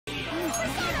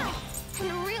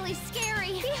And really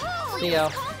scary. Behold, See ya.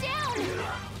 calm down.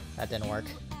 That didn't work.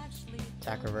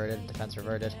 Attack reverted, defense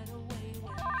reverted.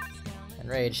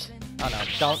 Enraged. Oh no,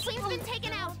 don't. Sleep's been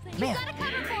taken out. Man. You gotta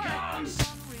cover for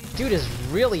her. Dude is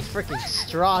really freaking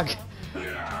strong.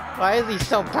 Why is he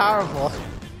so powerful?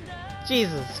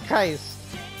 Jesus Christ.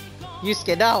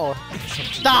 Yusuke, no!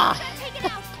 Stop! Take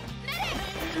it out.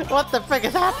 Medic! What the frick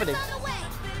is happening? On the way.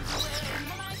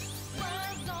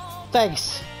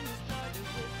 Thanks.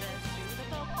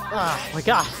 Oh my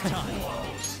god.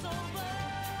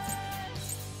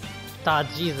 Ah,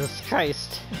 Jesus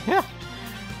Christ.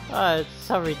 It's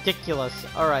so ridiculous.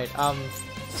 Alright,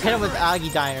 hit him with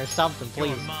Agidine or something,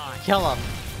 please. Kill him.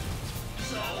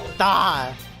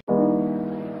 Ah!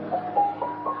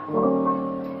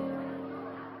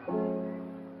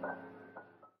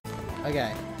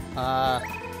 Okay,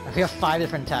 we have 5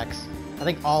 different texts. I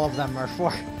think all of them are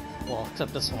for, well,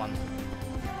 except this one.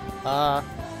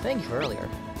 Thank you for earlier.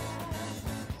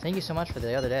 Thank you so much for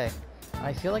the other day.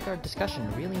 I feel like our discussion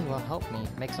really will help me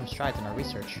make some strides in our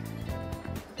research.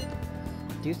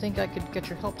 Do you think I could get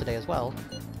your help today as well?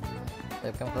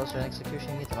 They've come closer to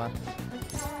execution Mithama.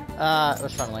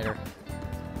 Let's run later.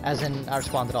 As in, I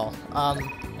respond at all.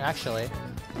 Actually,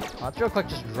 let's real quick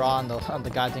just draw on the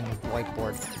goddamn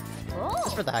whiteboard.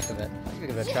 Just for the heck of it. I'll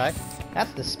give it a try.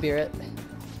 That's the spirit.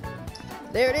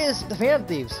 There it is! The Phantom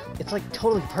Thieves! It's like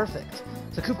totally perfect.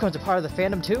 So Coopcone's a part of the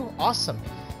fandom too? Awesome!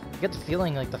 I get the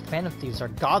feeling like the Phantom Thieves are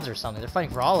gods or something. They're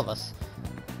fighting for all of us.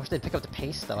 Wish they'd pick up the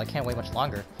pace though. I can't wait much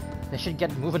longer. They should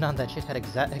get moving on that shithead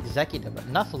executive.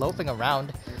 Enough loafing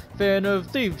around. Phantom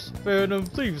Thieves! Phantom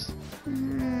Thieves! I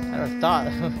never thought.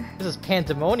 This is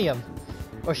pandemonium.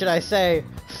 Or should I say,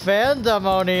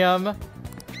 fandemonium?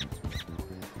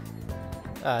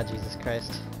 Ah, Jesus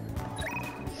Christ.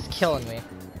 He's killing me.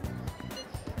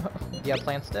 Do you have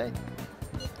plans today?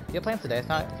 Do you have plans today? If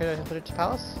not, could I put it to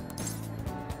Palace?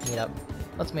 Meet up.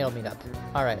 Let's meet up.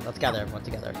 Alright, let's gather everyone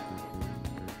together.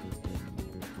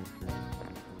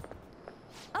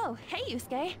 Oh, hey,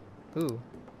 Yusuke. Ooh.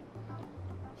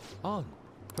 On.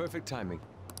 Perfect timing.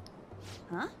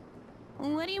 Huh?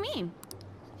 What do you mean?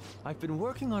 I've been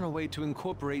working on a way to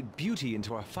incorporate beauty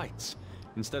into our fights,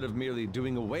 instead of merely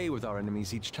doing away with our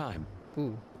enemies each time.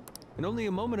 Ooh. And only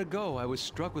a moment ago, I was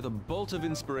struck with a bolt of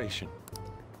inspiration.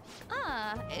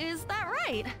 Is that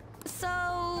right? So,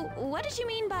 what did you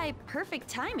mean by perfect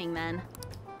timing, then?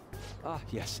 Ah,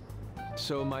 yes.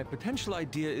 So my potential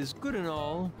idea is good and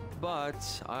all,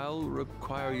 but I'll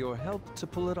require your help to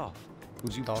pull it off.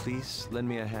 Would you please lend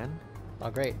me a hand? Oh,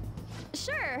 great.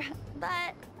 Sure,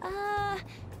 but,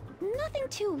 nothing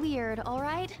too weird,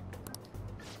 alright?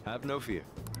 Have no fear.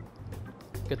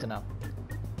 Good to know.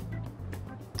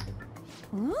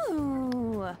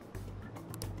 Ooh.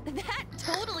 That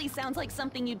totally sounds like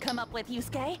something you'd come up with,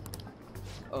 Yusuke.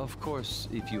 Of course,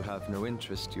 if you have no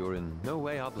interest, you're in no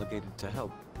way obligated to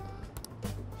help.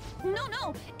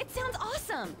 No, it sounds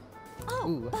awesome! Oh,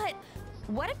 Ooh. but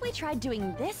what if we tried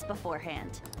doing this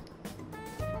beforehand?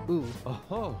 Ooh.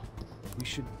 Oh, we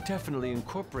should definitely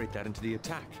incorporate that into the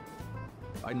attack.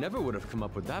 I never would have come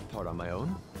up with that part on my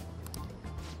own.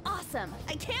 Awesome!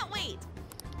 I can't wait!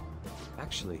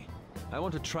 Actually, I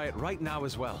want to try it right now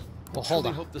as well. Well, hold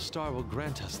on. I hope the star will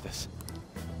grant us this.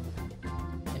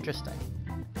 Interesting.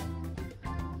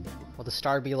 Will the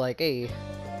star be like, hey,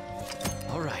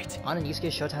 Alright. On and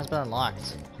Yusuke's Showtime's been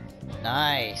unlocked.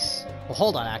 Nice. Well,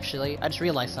 hold on, actually. I just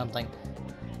realized something.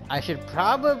 I should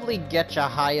probably get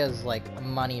Jahaya's, like,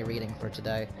 money reading for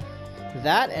today.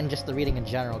 That and just the reading in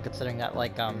general, considering that,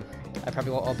 like, I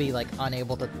probably will be, like,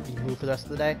 unable to be moved for the rest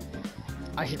of the day.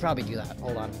 I should probably do that.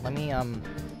 Hold on. Let me,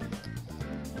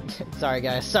 Sorry,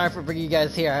 guys. Sorry for bringing you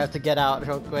guys here. I have to get out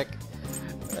real quick.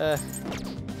 Huh?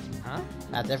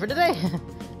 That's it for today.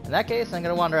 In that case, I'm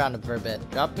gonna wander around for a bit.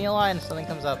 Drop me a line if something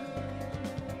comes up.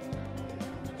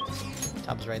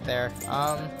 Tub's right there.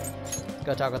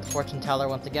 Go talk with the fortune teller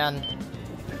once again.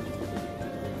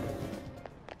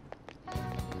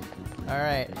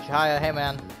 Alright, Chihaya, hey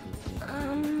man.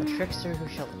 A trickster who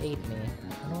shall aid me.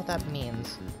 I don't know what that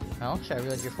means. Well, should I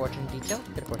read your fortune detail?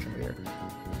 Get a fortune reader.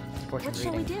 Fortune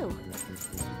What reading. shall we do?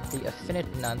 The affinity,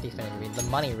 not the affinity reading, the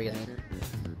money reading.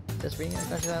 This reading is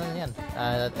going to that in the end.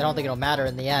 I don't think it'll matter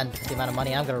in the end, the amount of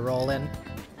money I'm gonna roll in.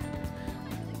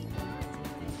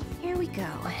 Here we go.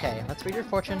 Okay, let's read your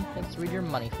fortune. Let's read your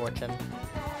money fortune.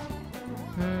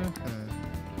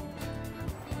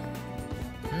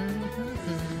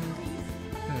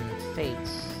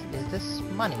 Fates. Is this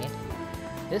money?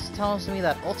 This tells me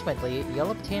that ultimately,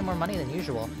 you'll obtain more money than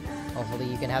usual. Hopefully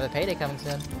you can have a payday coming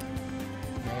soon.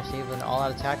 May receive an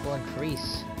all-out attack will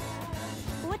increase.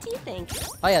 What do do you think?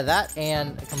 Oh yeah, that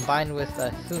and combined with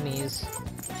Fumi's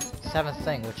 7th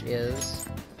thing, which is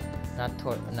not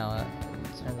turn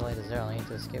delay to 0. I need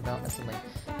to escape out instantly.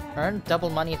 Earn double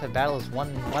money if a battle is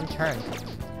one turn.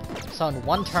 So in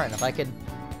one turn, if I could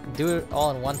do it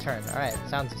all in one turn. All right,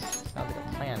 sounds like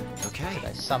a plan. Okay. Should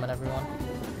I summon everyone?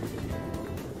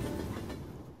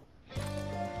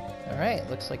 All right,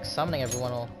 looks like summoning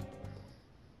everyone will.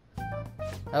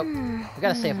 Oh, we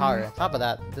gotta save Haru. On top of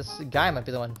that, this guy might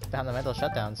be the one behind the mental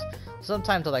shutdowns.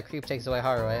 Sometime till that creep takes away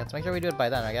Haru, right? Let's make sure we do it by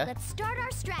then, okay? Let's start our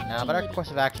strategy. Now, about our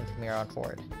course of action from here on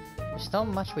forward. There's so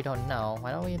much we don't know.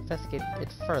 Why don't we investigate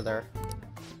it further?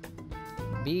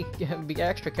 Be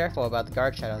extra careful about the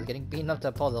guard shadows. Getting beaten up to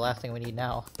the pole is the last thing we need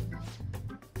now.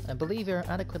 I believe you're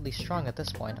adequately strong at this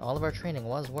point. All of our training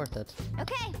was worth it.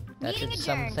 Okay, That should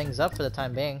sum things up for the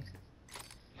time being.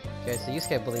 Okay, so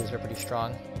Yusuke believes we're pretty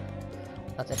strong.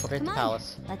 Let's infiltrate the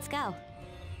palace. Let's go.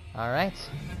 Alright.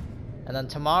 And then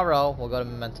tomorrow, we'll go to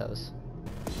Mementos.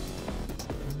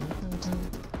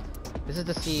 This is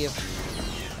to see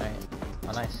if... Alright.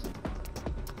 Oh, nice.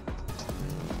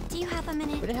 Do you have a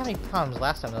minute? We didn't have any problems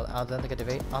last time with the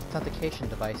authentication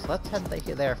device. Let's head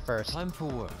there first. Time for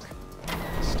work.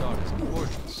 The start is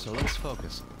important, so let's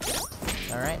focus.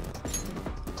 Alright.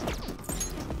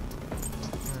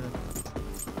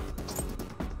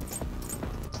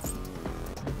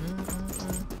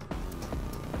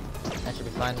 That should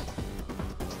be fine.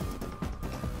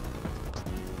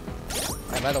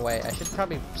 And by the way, I should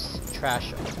probably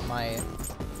trash my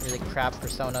really crap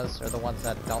personas, or the ones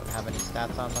that don't have any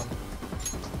stats on them.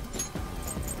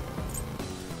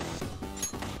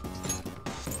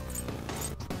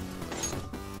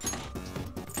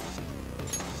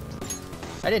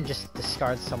 I didn't just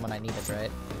discard someone I needed,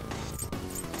 right?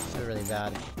 That's really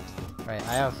bad. Right,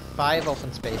 I have 5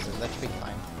 open spaces, that should be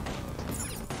fine.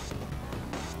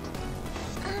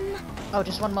 Oh,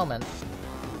 just one moment.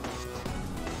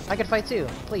 I could fight too.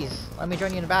 Please, let me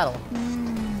join you in battle.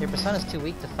 Your persona is too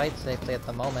weak to fight safely at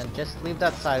the moment. Just leave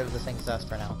that side of the thing to us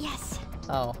for now. Yes.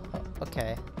 Oh,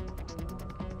 okay.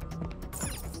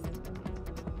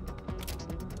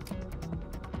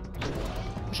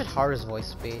 What should Haru's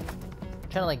voice be? I'm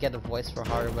trying to like get a voice for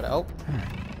Haru, but oh.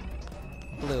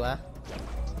 Blue, huh?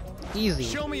 Easy.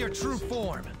 Show me your true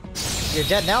form. You're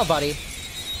dead now, buddy.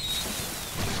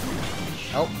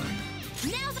 Oh.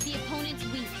 Now the opponent's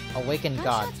weak. Awakened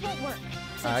God. Won't work.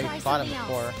 So I try fought him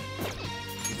something else. before.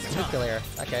 Nuclear.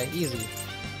 Okay, easy.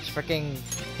 Just freaking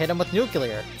hit him with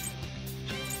nuclear.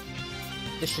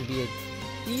 This should be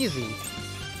easy.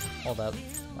 Hold up.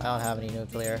 I don't have any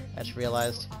nuclear. I just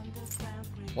realized.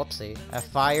 Whoopsie. I have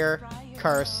fire,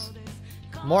 curse,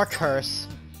 more curse,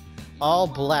 all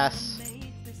bless.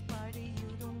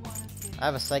 I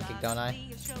have a psychic, don't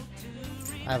I?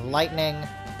 I have lightning.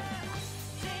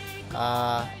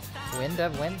 Wind? I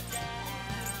have wind?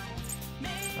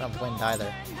 I don't have wind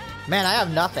either. Man, I have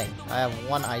nothing. I have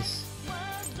 1 ice.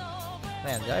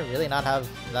 Man, did I really not have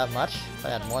that much? I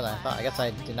had more than I thought. I guess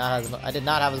I did not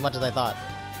have as much as I thought.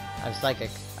 I have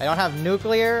psychic. I don't have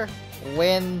nuclear,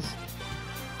 wind.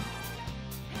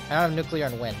 I don't have nuclear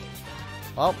and wind.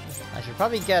 Well, I should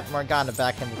probably get Morgana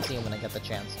back in the team when I get the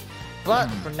chance. But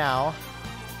for now,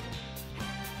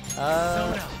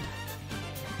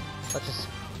 let's just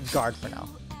guard for now.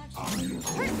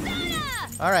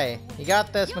 Alright, you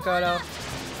got this, Makoto.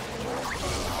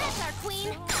 That's our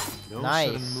queen. No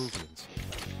Nice. sudden movements.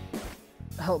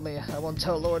 Help me, I won't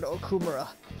tell Lord Okumura.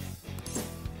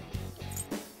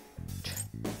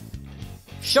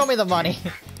 Show me the money!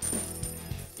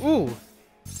 Ooh!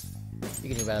 You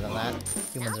can do better than that.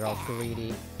 Humans are all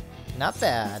greedy. Not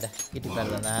bad. You can do better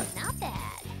than that. Not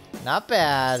bad. Not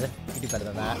bad. You can do better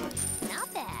than that.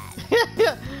 Not bad.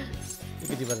 You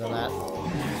can do better than that.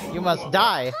 You must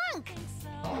die!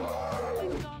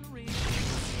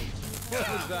 What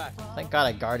was that? Thank God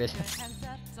I guarded.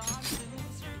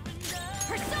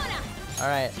 Persona.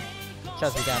 Alright.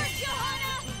 Chelsea gun.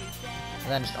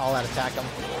 And then just all out attack him.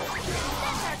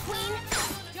 That's our queen.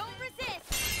 Don't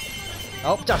resist.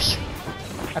 Oh, gosh!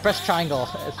 I pressed triangle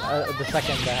the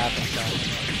second that happened, so.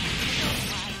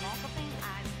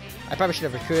 I probably should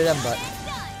have recruited him, but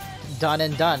done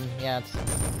and done. Yeah, it's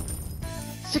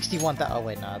 61,000. Oh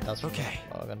wait, no, that's okay.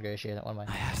 Oh, I'm gonna negotiate that one. Am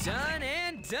I? Done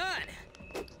and done.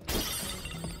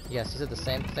 Yes, you said the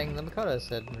same thing that Makoto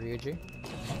said, Ryuji.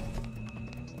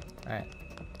 Alright.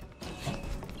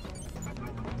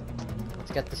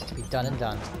 Let's get this to be done and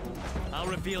done. I'll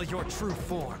reveal your true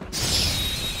form.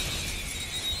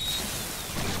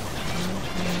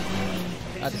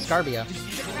 The Scarbia.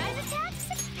 Surprise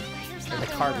attacks? Or the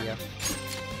Carbia.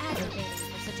 Aggravating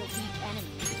for such a weak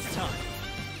enemy. It's time.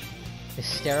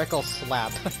 Hysterical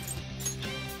slap.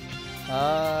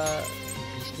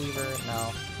 Beast Weaver,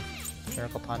 no.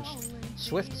 Miracle Punch.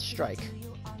 Swift Strike.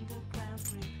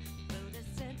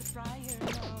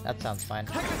 That sounds fine.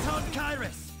 Hecaton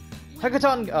Kyrus!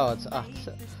 Hecaton! Oh,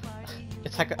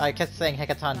 it's I kept saying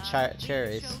Hecaton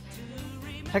Cherries.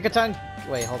 Hecaton...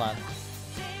 Wait, hold on.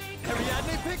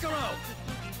 Ariadne Picaro!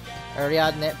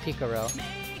 Ariadne Picaro.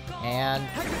 And...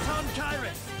 Hecaton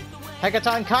Kyrus!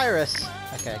 Hecaton Kyrus!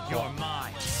 Okay, cool. You're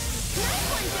mine. Nice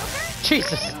one, Joker!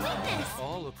 Jesus! Weakness.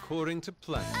 All according to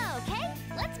plan. Okay,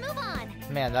 let's move on.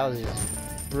 Man, that was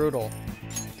just brutal.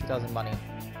 2,000 money.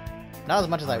 Not as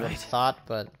much as I would have thought,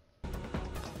 but...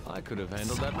 I could have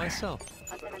handled that myself.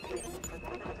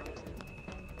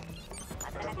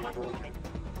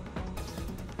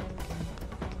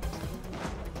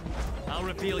 I'll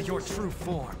reveal your true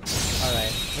form.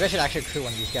 Alright. Maybe I should actually recruit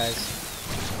one of these guys.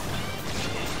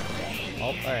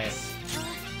 Oh, alright.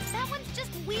 That one's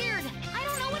just weird. I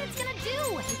don't know what it's gonna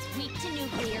do. It's weak to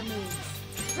nuclear moves.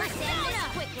 Present this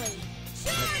quickly.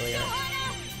 Nuclear.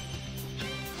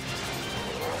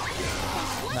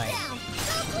 One Nice. down.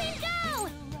 Go, Queen, go!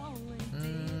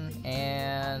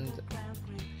 And...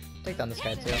 Take down this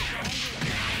guy too.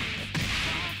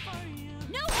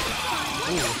 No,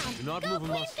 Ooh. Do not go, move a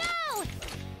Queen, muscle. go!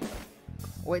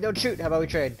 Wait, don't shoot. How about we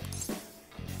trade?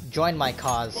 Join my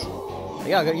cause.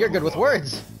 Yeah, you're good with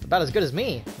words. About as good as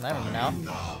me. I don't know.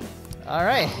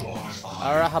 Alright.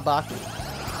 Arahabak.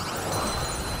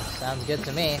 Sounds good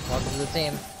to me. Welcome to the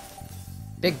team.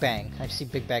 Big Bang. I see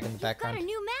Big Bang in the Got background. a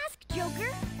new mask,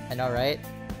 Joker. I know, right?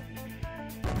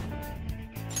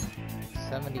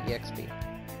 70 EXP.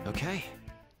 Okay.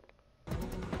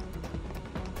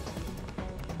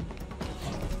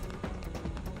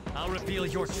 I'll reveal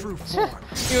your true form.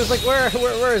 He was like,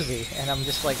 where is he? And I'm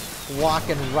just like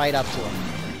walking right up to him.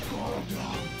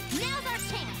 Now's our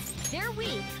chance. They're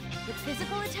weak. The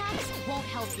physical attacks won't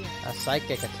help you.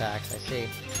 Psychic attacks, I see.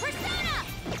 Persona!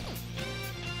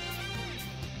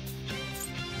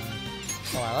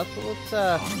 Hold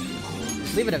on,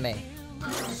 let's leave it to me.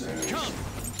 Come!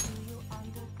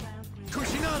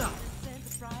 Kushinada!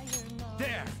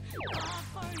 There!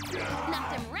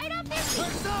 Knocked him right off their feet.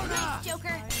 Persona! Nice,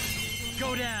 Joker.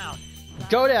 Go down!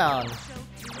 Go down!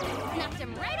 Knocked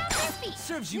him right off their feet.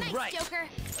 Serves you nice, right. Joker.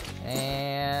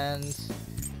 And...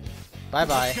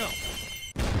 Bye-bye. Go!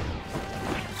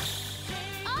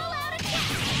 All out attack.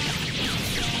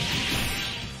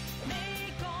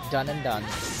 Done and done.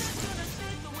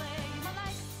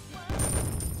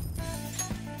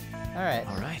 Alright.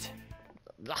 Alright.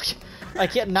 I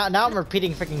can't, now I'm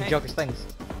repeating freaking Joker's things.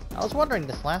 I was wondering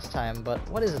this last time, but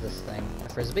what is this thing? A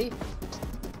frisbee?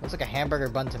 Looks like a hamburger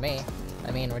bun to me.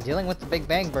 I mean, we're dealing with the Big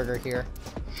Bang Burger here.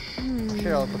 I'm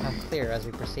sure it'll become clear as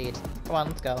we proceed. Come on,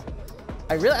 let's go.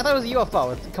 I thought it was a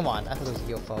UFO. Come on, I thought it was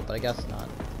a UFO, but I guess not.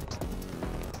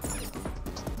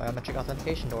 Biometric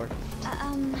authentication door.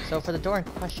 So for the door in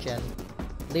question,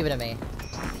 leave it to me.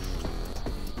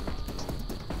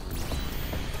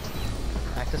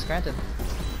 Access granted.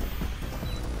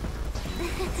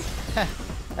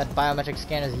 That biometric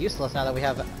scan is useless now that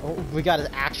we got his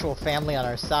actual family on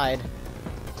our side.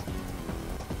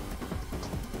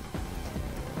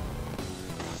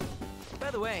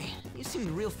 By the way, you seemed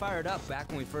real fired up back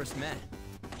when we first met.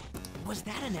 Was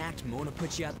that an act Mona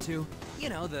put you up to? You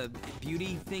know, the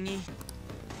beauty thingy?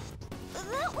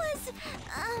 That was,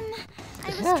 I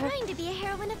was trying to be a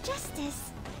heroine of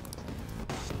justice.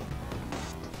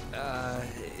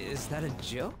 Is that a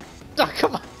joke? Oh,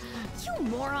 come on! You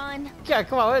moron. Yeah,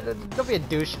 come on, don't be a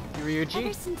douche, Ever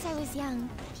Ryuji. since I was young,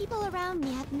 people around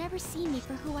me have never seen me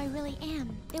for who I really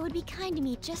am. They would be kind to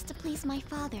me just to please my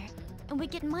father, and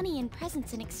would get money and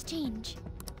presents in exchange.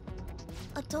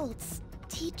 Adults,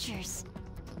 teachers,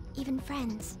 even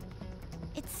friends.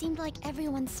 It seemed like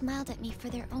everyone smiled at me for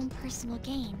their own personal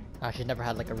gain. Oh, she's never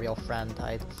had like a real friend,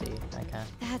 I see. Okay.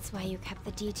 That's why you kept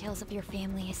the details of your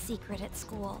family a secret at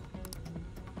school.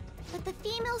 But the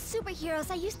female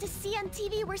superheroes I used to see on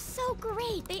TV were so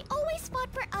great. They always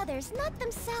fought for others, not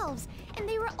themselves. And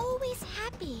they were always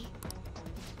happy.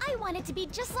 I wanted to be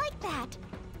just like that.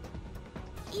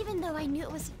 Even though I knew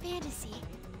it was a fantasy,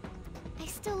 I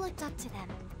still looked up to them.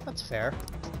 That's fair.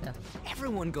 Yeah.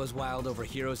 Everyone goes wild over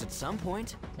heroes at some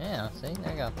point. Yeah, see?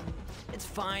 There you go. It's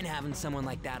fine having someone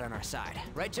like that on our side.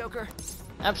 Right, Joker?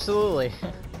 Absolutely.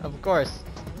 Of course.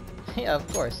 Yeah, of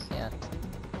course, yeah.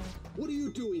 What are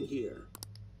you doing here?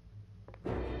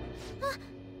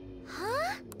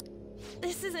 Huh?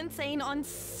 This is insane on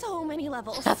so many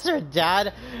levels. That's her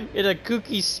dad in a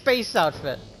kooky space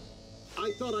outfit.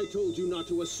 I thought I told you not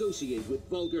to associate with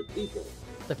vulgar people.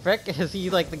 The frick? Is he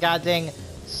like the goddamn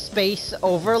Space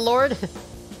Overlord?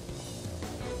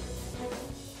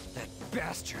 That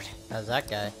bastard. How's that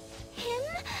guy? Him?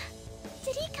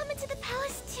 Did he come into the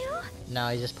palace too? No,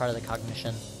 he's just part of the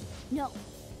cognition. No.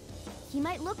 He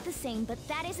might look the same, but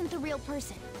that isn't the real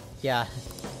person. Yeah.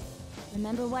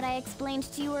 Remember what I explained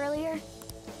to you earlier?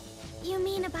 You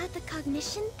mean about the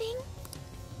cognition thing?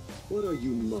 What are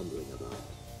you mumbling about?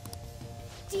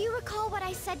 Do you recall what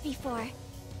I said before?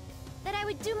 That I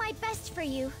would do my best for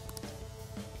you.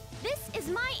 This is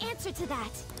my answer to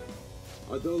that.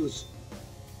 Are those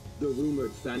the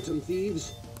rumored phantom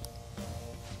thieves?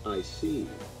 I see.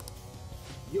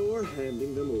 You're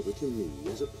handing them over to me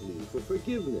as a plea for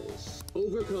forgiveness.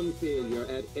 Overcome failure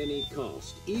at any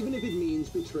cost, even if it means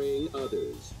betraying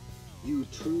others. You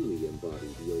truly embody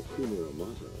the Okumura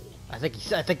motto. I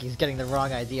think he's getting the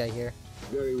wrong idea here.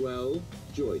 Very well,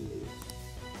 join me.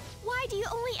 Why do you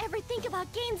only ever think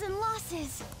about gains and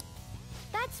losses?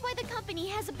 That's why the company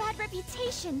has a bad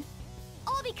reputation.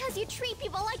 All because you treat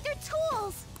people like they're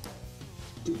tools!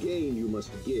 To gain, you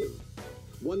must give.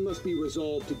 One must be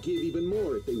resolved to give even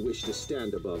more if they wish to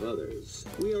stand above others.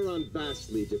 We are on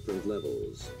vastly different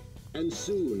levels. And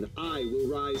soon, I will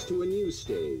rise to a new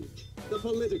stage. The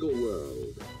political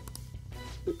world.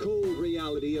 The cold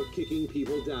reality of kicking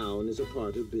people down is a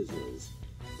part of business.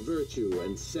 Virtue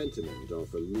and sentiment are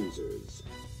for losers.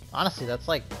 Honestly, that's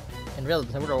like, in the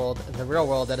real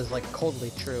world, that is like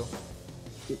coldly true.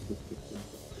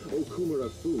 Okumura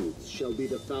Foods shall be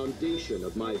the foundation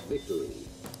of my victory.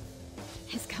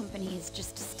 His company is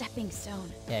just a stepping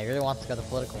stone. Yeah, he really wants to go to the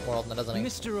political world, and doesn't he?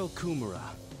 Mr. Okumura,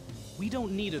 we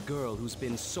don't need a girl who's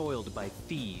been soiled by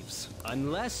thieves,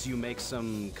 unless you make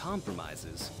some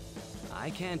compromises. I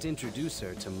can't introduce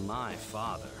her to my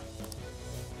father.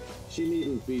 She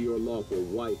needn't be your lawful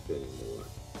wife anymore.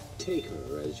 Take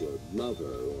her as your lover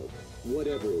or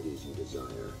whatever it is you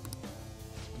desire.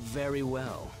 Very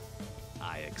well.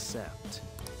 I accept.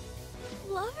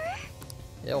 Lover?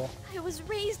 Ew. I was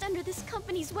raised under this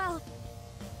company's wealth.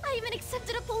 I even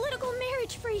accepted a political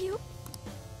marriage for you.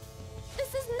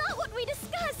 This is not what we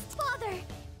discussed, Father!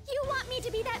 You want me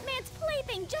to be that man's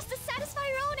plaything just to satisfy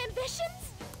your own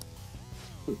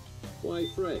ambitions? Why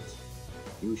fret?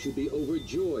 You should be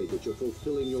overjoyed that you're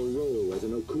fulfilling your role as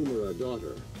an Okumura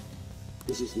daughter.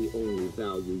 This is the only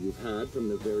value you've had from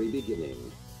the very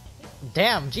beginning.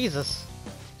 Damn, Jesus.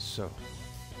 So,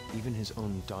 even his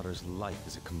own daughter's life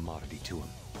is a commodity to him.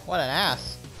 What an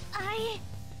ass.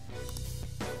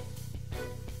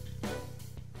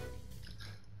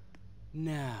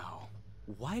 Now,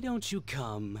 why don't you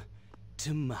come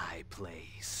to my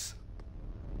place?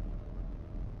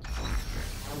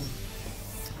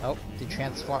 Oh, did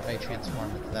transform? I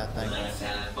transformed into that thing. Let's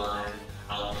have fun.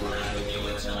 I'll play with you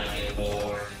until I get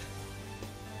bored.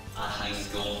 A high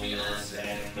school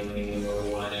fiancé,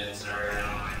 what a turn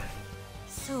on.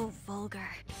 So vulgar.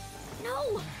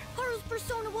 No! Haru's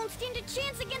persona won't stand a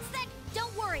chance against that!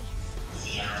 Don't worry!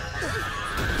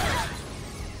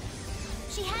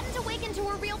 She hadn't awakened to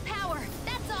her real power,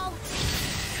 that's all!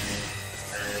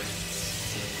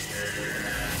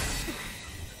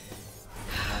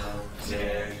 How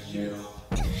dare you?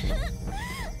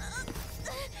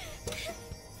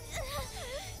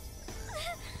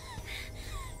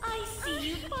 I see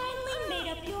you finally made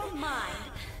up your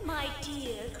mind, my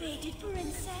dear faded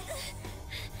princess.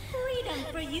 Freedom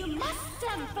for you must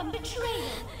stem from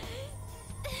betrayal.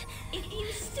 If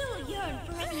you still yearn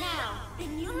for it now,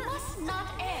 then you must not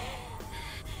err.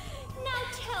 Now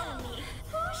tell me,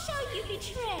 who shall you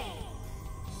betray?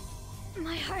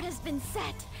 My heart has been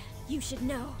set. You should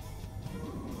know.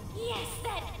 Yes,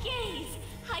 that gaze!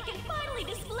 I can finally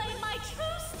display my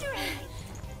true strength!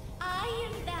 I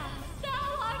am thou,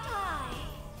 thou art I!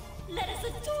 Let us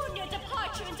adorn your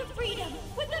departure into freedom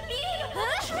with a beautiful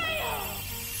betrayal!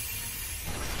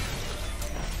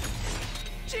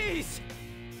 Jeez!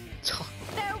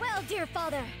 Farewell, dear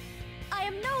father! I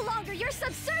am no longer your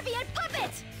subservient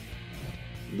puppet!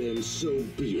 Then so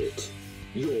be it.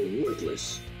 You're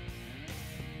worthless.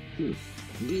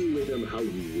 Deal with them how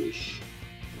you wish.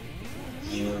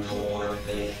 You poor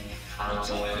thing. I'll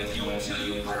toy with you until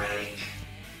you break.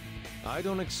 I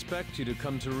don't expect you to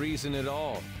come to reason at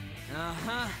all.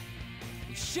 Uh-huh.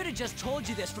 We should have just told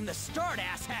you this from the start,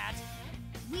 asshat!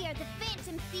 We are the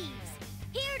Phantom Thieves,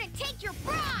 here to take your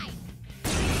bride!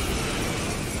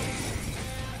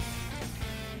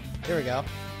 Here we go.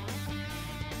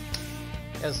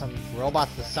 There's some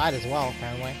robots to the side as well,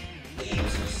 apparently.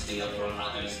 Thieves who steal from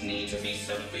others need to be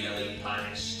severely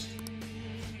punished.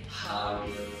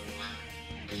 Haru,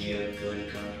 be a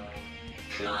good girl.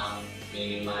 Come,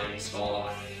 be my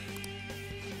toy.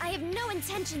 I have no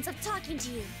intentions of talking to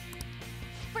you.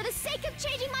 For the sake of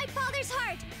changing my father's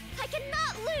heart, I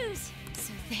cannot lose!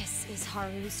 So this is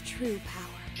Haru's true power.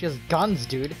 She has guns,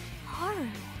 dude. Haru.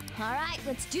 Alright,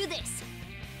 let's do this.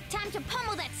 Time to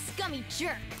pummel that scummy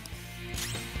jerk.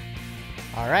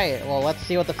 Alright, well, let's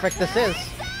see what the frick this is.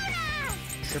 Persona!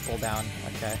 Triple down,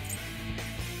 okay.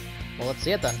 Well, let's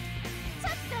see it then.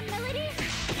 Touch the melody.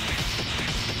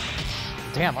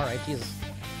 Damn, alright, Jesus.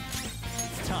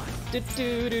 It's time. Do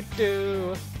do do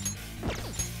do.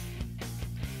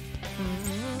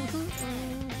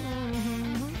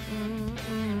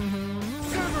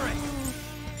 Cerberus!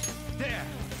 There!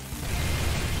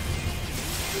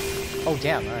 Oh,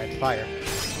 damn, alright, fire.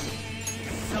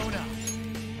 Persona!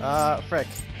 Frick.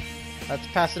 Let's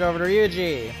pass it over to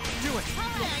Ryuji. Do it!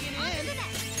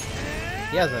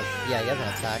 He has a, yeah, he has an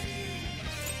attack.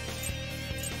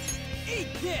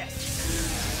 Eat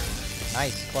this!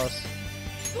 Nice, close.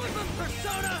 Flip him,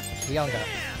 Persona! Dionga.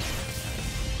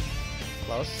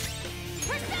 Close.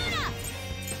 Persona!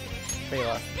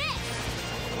 Freela. This!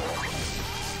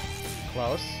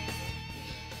 Close.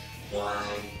 Why?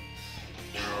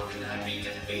 How can I be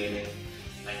defeated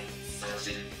by such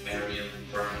inferior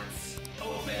brats?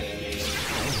 Obey me.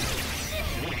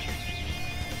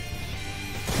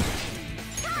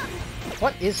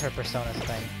 What is her persona's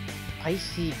thing?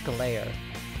 Icy glare.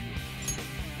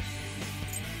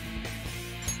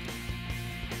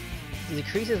 It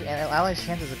decreases an ally's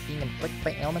chances of being inflicted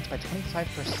by ailments by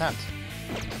 25%. That's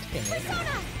pretty neat.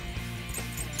 Persona!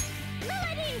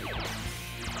 Melody!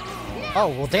 Oh,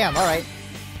 well damn, alright.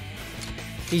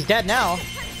 He's dead now.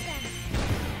 Punch them!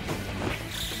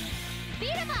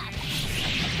 Beat him up!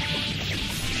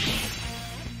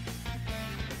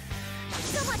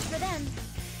 So much for them.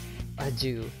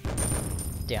 Adieu.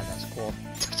 Damn, that's cool.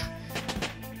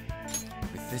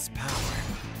 With this power.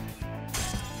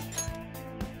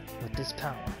 With this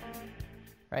power.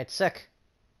 Right, sick.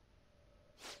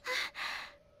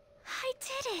 I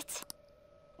did it!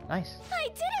 Nice. I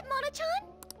did it, Mono-chan!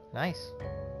 Nice.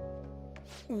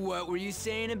 What were you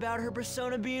saying about her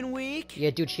persona being weak?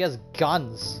 Yeah, dude, she has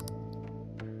guns.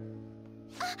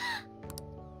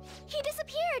 He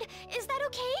disappeared! Is that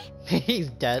okay? He's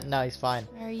dead. No, he's fine.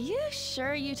 Are you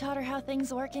sure you taught her how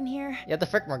things work in here? Yeah, the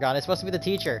frick, Morgana. It's supposed to be the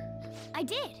teacher. I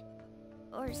did.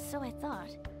 Or so I thought.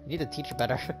 You need to teach her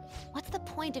better. What's the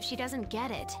point if she doesn't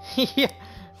get it? Yeah.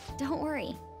 Don't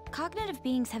worry. Cognitive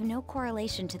beings have no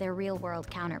correlation to their real-world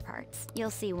counterparts.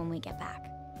 You'll see when we get back.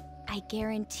 I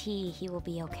guarantee he will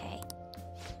be okay.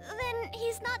 Then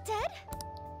he's not dead?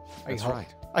 That's right.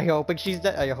 Are you hoping she's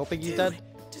dead? Are you hoping he's dead?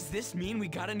 Does this mean we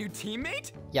got a new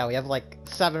teammate? Yeah, we have like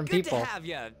 7 Good people. to have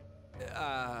ya.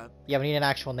 Yeah, we need an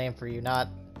actual name for you, not...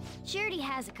 She already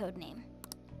has a code name.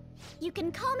 You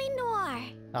can call me Noir.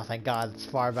 Oh, thank God. It's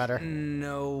far better.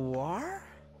 Noir?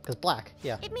 Because black,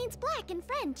 yeah. It means black in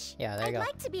French. Yeah, there you I'd go.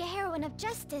 like to be a heroine of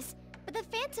justice, but the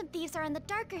Phantom Thieves are on the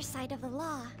darker side of the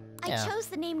law. Yeah. I chose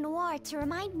the name Noir to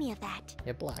remind me of that.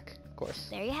 Yeah, black, of course.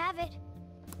 There you have it.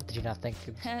 Did you not think...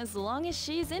 As long as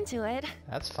she's into it.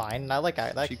 That's fine. I like...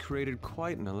 She created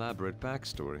quite an elaborate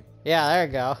backstory. Yeah, there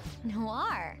you go.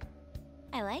 Noir.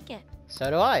 I like it. So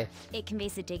do I. It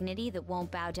conveys a dignity that won't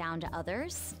bow down to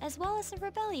others, as well as a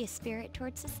rebellious spirit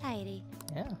towards society.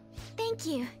 Yeah. Thank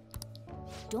you.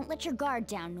 Don't let your guard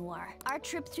down, Noir. Our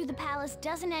trip through the palace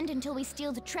doesn't end until we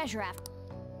steal the treasure after.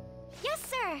 Yes,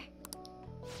 sir!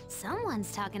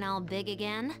 Someone's talking all big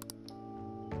again.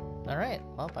 Alright,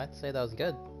 well, I'd say that was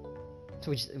good.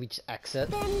 So we just exit.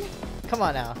 Then... Come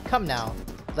on now, come now.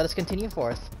 Let us continue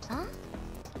forth. Huh?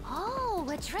 Oh,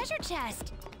 a treasure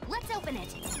chest! Let's open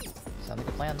it! Sounds like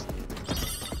a plan.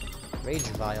 Rage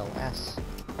Vial S.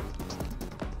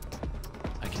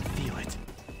 I can feel it.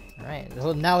 Alright,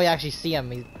 well now we actually see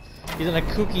him. He's in a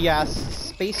kooky ass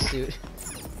spacesuit.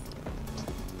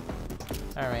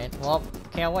 Alright, well,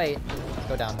 can't wait. Let's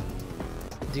go down.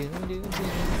 Doo -doo -doo.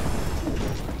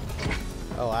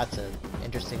 Oh, that's an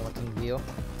interesting looking view.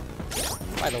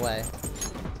 By the way.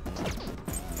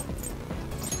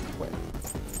 Wait.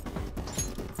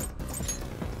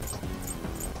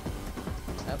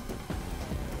 Yep.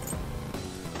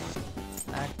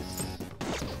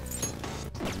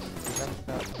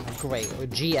 Great.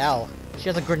 GL. She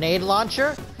has a grenade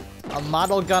launcher? A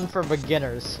model gun for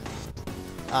beginners.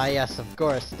 Ah yes, of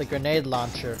course, the grenade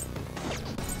launcher.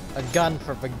 A gun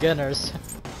for beginners.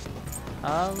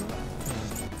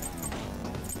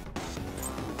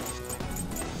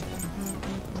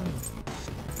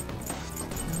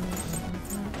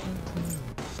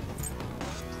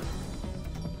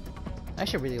 I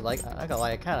should really like. I gotta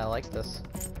lie, I kind of like this.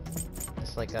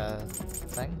 It's like a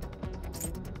thing.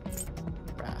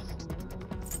 Wrath.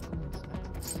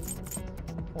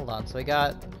 Hold on. So we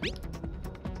got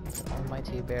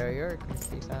Almighty Barrier,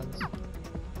 defense.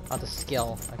 Oh, the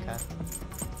skill. Okay.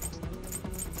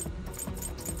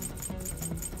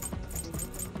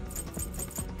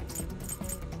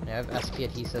 Yeah, I have SP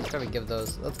adhesives. Probably give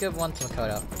those. Let's give one to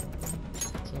Makoto.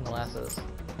 Team Glasses.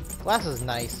 Glasses is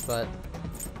nice, but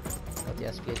got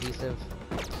the SP adhesive.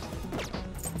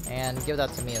 And give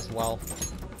that to me as well.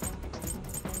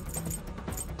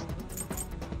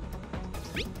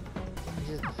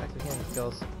 Just effective healing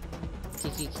skills.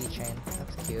 Tiki keychain.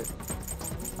 That's cute.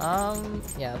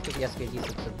 Yeah, let's give the SP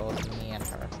adhesive to both me and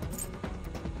her.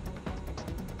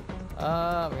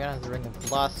 We're gonna have the Ring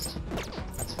of Lust.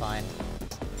 That's fine.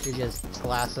 Ryuji's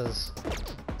glasses.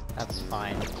 That's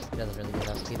fine. He doesn't really give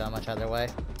SP that much either way.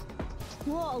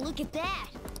 Whoa, look at that!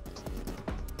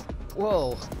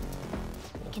 Whoa!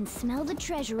 I can smell the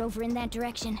treasure over in that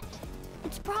direction.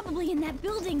 It's probably in that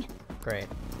building. Great.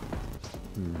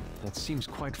 That seems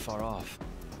quite far off.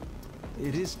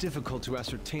 It is difficult to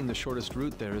ascertain the shortest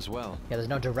route there as well. Yeah, there's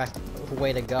no direct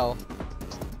way to go.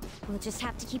 We'll just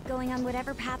have to keep going on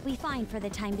whatever path we find for the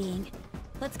time being.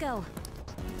 Let's go.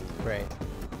 Great.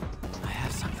 I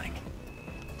have something.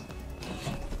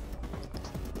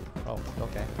 Oh,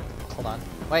 okay. Hold on.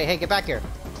 Wait, hey, get back here!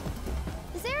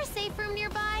 Is there a safe room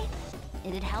nearby?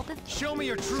 It'd help if... Show me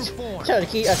your true form! I tried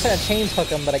to chains hook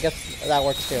him, but I guess that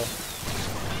works too.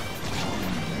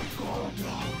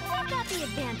 I've got the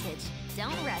advantage.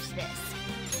 Don't rush this.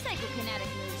 Psychokinetic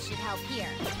moves should help here.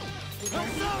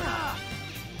 Persona!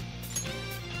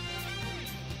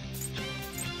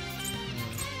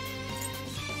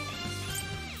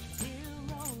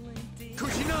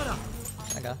 Kushinada!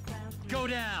 Okay. Go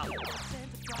down!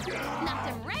 Knocked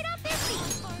him right off their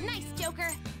feet. Nice, Joker.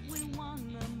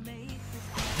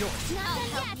 Yours.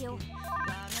 I'll help you.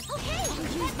 Okay, I'll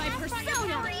use my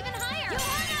persona. Even higher.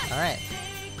 Alright.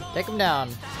 Take him down.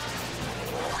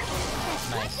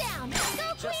 Nice. Down. Go,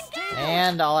 Queen, go.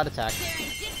 And I'll add attack. They're in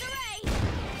disarray.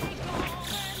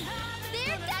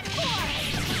 They're done for.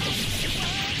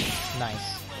 Nice.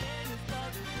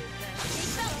 They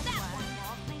felt that one.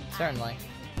 Certainly.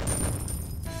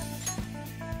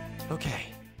 Okay.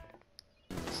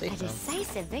 A Safe room.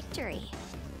 decisive victory.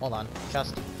 Hold on.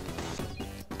 Just.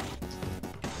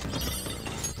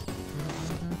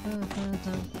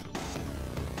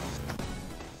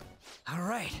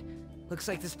 Alright. Looks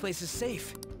like this place is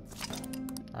safe.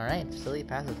 Alright, facility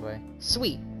passageway.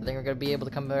 Sweet! I think we're gonna be able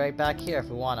to come right back here if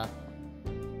we wanna.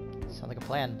 Sounds like a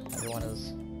plan. Everyone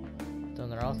is doing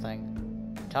their own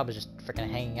thing. Tab is just freaking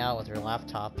hanging out with her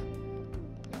laptop.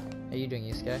 How you doing,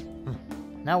 Yusuke?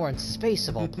 Now we're in space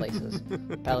of all places.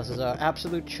 Palaces are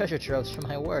absolute treasure troves for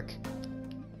my work.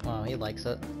 Wow, he likes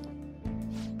it.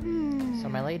 So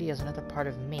my lady is another part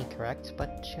of me, correct?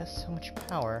 But she has so much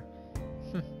power.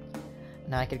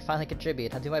 Now I can finally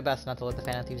contribute. I'll do my best not to let the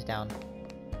Phantom Thieves down.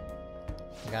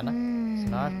 Yagana? So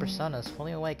now our persona is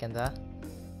fully awakened, huh?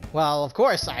 Well, of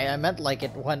course, I meant like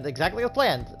it went exactly as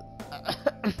planned.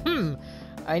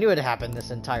 I knew it happened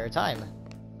this entire time.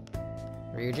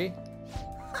 Ryuji?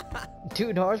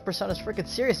 Dude, Haru's persona is freaking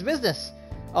serious business!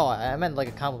 Oh, I meant like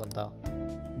a compliment though.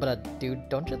 But dude,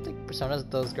 don't you think personas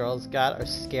those girls got are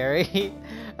scary?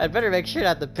 I'd better make sure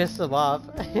not to piss them off.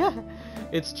 Yeah,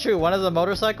 it's true. One has a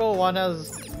motorcycle, one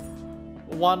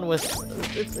with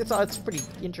it's pretty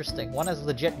interesting. One has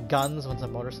legit guns, one's a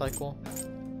motorcycle.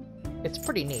 It's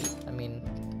pretty neat. I mean,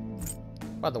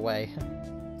 by the way,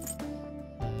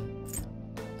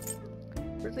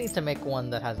 we really need to make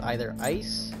one that has either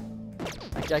ice.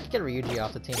 Actually, I could get Ryuji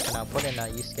off the team for now. Put in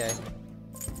Yusuke.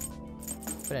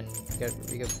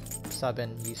 You could sub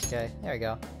in Yusuke. There we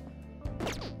go.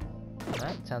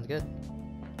 Alright, sounds good.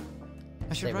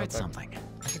 I should write something.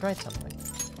 I should write something.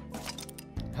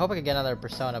 I hope I could get another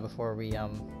persona before we,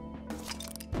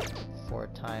 before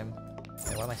time.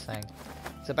 Wait, what am I saying?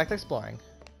 So back to exploring.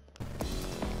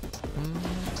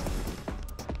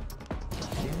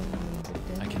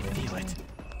 I can feel it.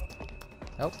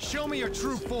 Nope. Show me your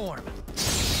true form.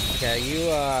 Okay, you,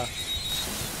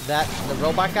 the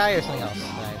robot guy or something else?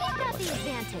 Nice. I've got the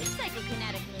advantage.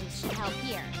 Psychokinetic moves should help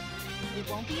here. It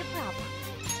won't be a problem.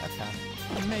 Okay.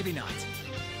 Maybe not.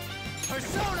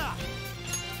 Persona!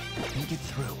 Think it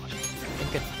through.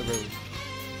 Think it through.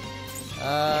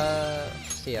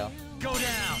 CO. Go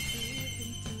down!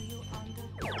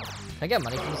 Can I get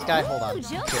money from this guy? Hold on. Ooh, I'm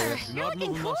Joker, curious. you're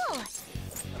looking cool.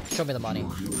 Show me the money.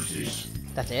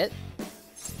 That's it?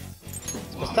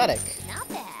 It's pathetic. Not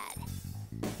bad.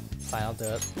 Fine, I'll do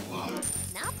it.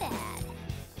 Not bad.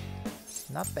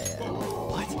 Not bad.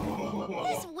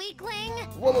 This weakling.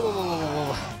 Whoa, whoa, whoa, whoa,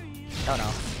 whoa, whoa. Oh no.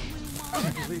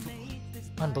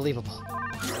 Unbelievable.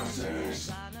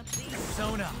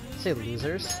 Say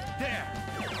losers.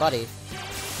 Buddy.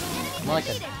 I'm like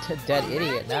a dead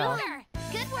idiot now.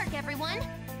 Good work, everyone.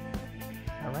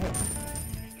 Alright.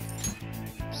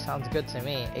 Sounds good to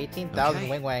me. 18,000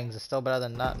 wing wangs is still better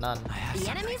than none. The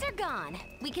enemies are gone.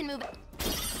 We can move.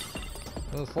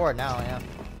 Move forward now, yeah.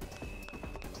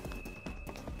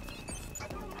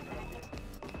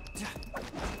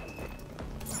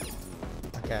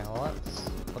 Okay, well let's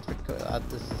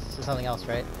this is something else,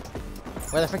 right?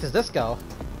 Where the frick does this go?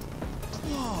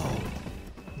 Whoa!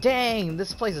 Dang,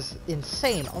 this place is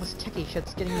insane. All this techie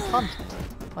shit's getting me pumped.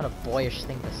 What a boyish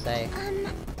thing to say.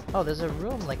 Oh, there's a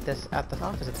room like this at the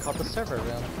office. It's called the server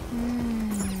room.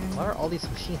 What are all these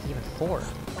machines even for?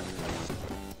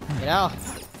 You know,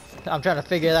 I'm trying to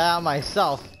figure that out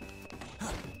myself.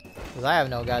 Because I have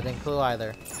no goddamn clue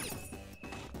either.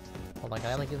 Hold on,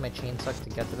 can I like use my chainsaw to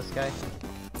get to this guy?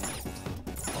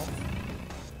 Oh.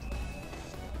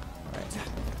 Alright.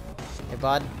 Hey,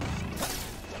 bud.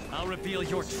 I'll reveal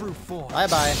your true form.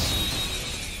 Bye-bye.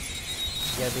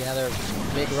 You gotta be another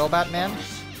big robot man?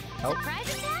 Nope.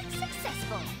 Surprise attack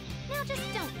successful. Now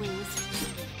just don't lose.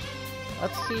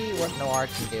 Let's see what Noir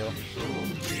can do.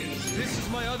 This is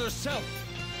my other self.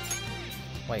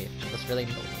 Wait, this really...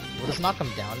 Will this knock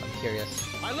him down? I'm curious.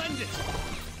 I lend it.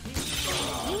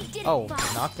 You did Oh, it,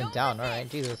 boss. knocked him down. Alright,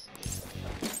 Jesus.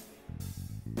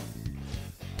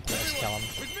 Let's kill him.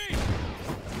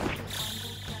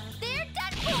 They're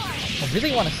done for. I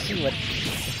really want to see what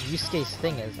Yusuke's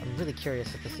thing is. I'm really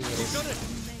curious to see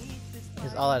what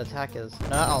his all-out attack is. No,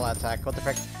 not all-out attack. What the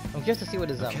frick? I'm curious to see what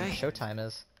his showtime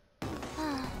is.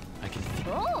 I can.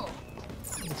 Oh.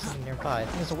 There's something nearby. I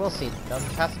think there's a will seed. Don't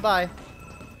pass it by.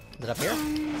 Is it up here?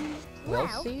 Will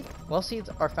seed? Will seeds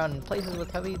are found in places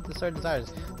with heavy disordered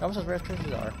desires. They're almost as rare as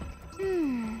treasures are.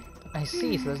 I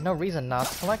see. So there's no reason not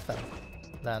to collect them.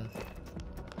 Then.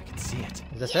 I can see it.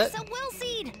 Is this Yes, it? a will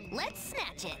seed. Let's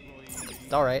snatch it.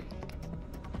 It's alright.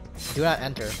 Do not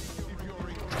enter.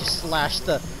 Just slash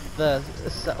the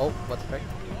oh, what the frick?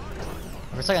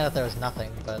 For a second I thought there was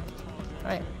nothing, but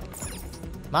alright.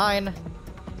 Mine!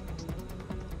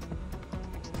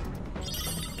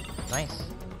 Nice.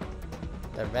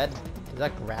 The red, is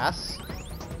that grass?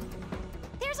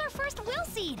 There's our first will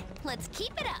seed. Let's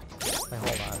keep it up. Wait,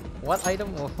 hold on. What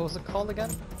item? What was it called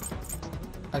again?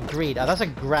 Agreed. Oh, that's a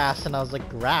grass, and I was like,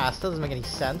 grass? That doesn't make any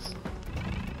sense.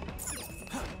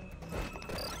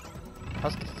 I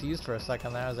was confused for a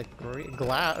second there. I was like,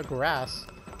 grass.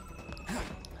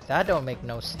 That don't make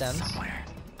no sense.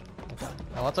 Okay.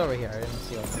 Now what's over here? I didn't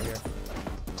see over here.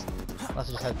 Unless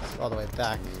I just head all the way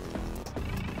back.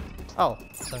 Oh,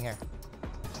 something here.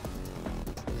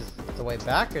 Is this the way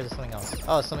back, or is this something else?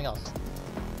 Oh, it's something else.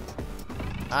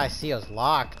 I see it was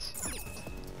locked.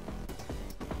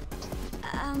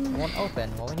 It won't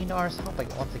open. Well, we need Nora's help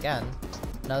once again.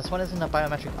 Now, this one isn't a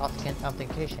biometric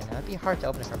authentication. It'd be hard to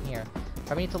open it from here.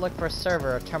 Probably need to look for a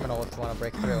server or terminal if you want to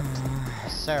break through. A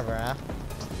server, huh?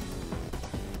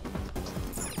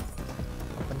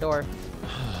 Open door.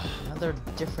 Another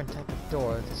different type of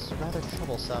door. This is rather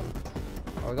troublesome.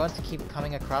 Are we going to keep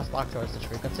coming across locked doors such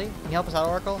frequency? Can you help us out,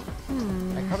 Oracle?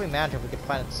 I could probably imagine if we could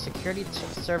find a security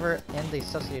server and the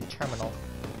associated terminal.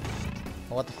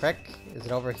 Well, what the frick? Is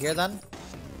it over here then?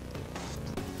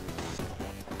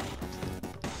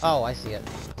 Oh, I see it.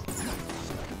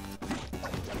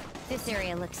 This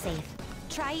area looks safe.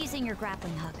 Try using your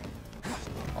grappling hook.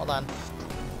 Hold on.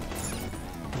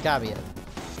 Gotta be it.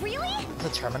 Really? Is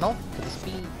it a terminal? Could this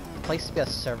be a place to be a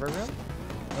server room?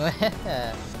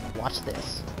 Watch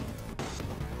this.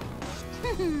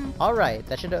 Alright,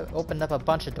 that should have opened up a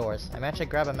bunch of doors. I managed to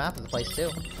grab a map of the place too.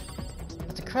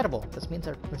 That's incredible. This means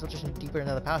our infiltration deeper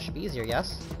into the palace should be easier,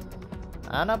 yes?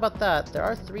 I don't know about that. There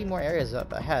are 3 more areas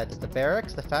up ahead. The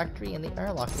barracks, the factory, and the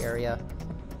airlock area.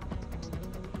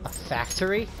 A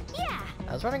factory? Yeah.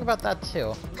 I was wondering about that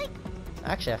too.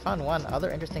 Actually, I found one other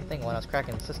interesting thing when I was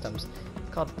cracking the systems.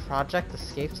 It's called Project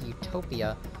Escape to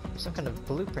Utopia. There's some kind of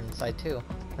blueprint inside too.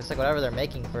 Looks like whatever they're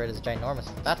making for it is ginormous.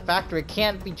 That factory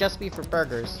can't be just be for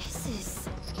burgers. This is...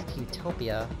 Escape to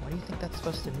Utopia? What do you think that's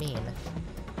supposed to mean?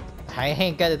 It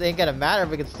ain't gonna matter if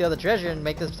we can steal the treasure and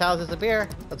make this palace disappear.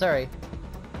 But sorry.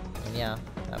 I mean, yeah,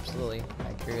 absolutely. I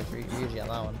agree with Ryuji on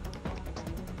that one.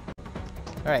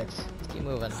 Alright, let's keep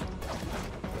moving.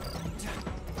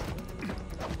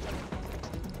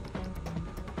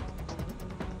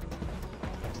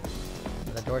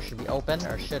 The door should be open,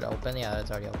 or should open. Yeah,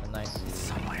 it's already open. Nice. It's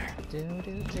somewhere.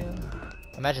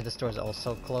 Imagine this door's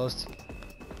also closed.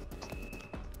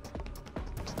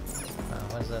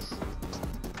 What is this?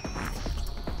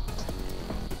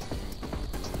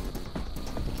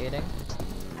 Indicating.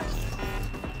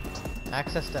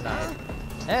 Access denied.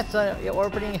 And it's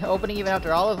opening even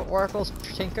after all of Oracle's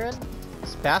tinkering?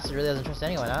 This bastard really doesn't trust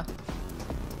anyone, huh?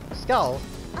 Skull?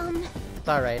 It's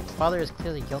alright. Father is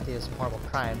clearly guilty of some horrible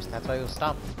crimes, and that's why we'll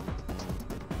stop.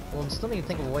 We'll still need to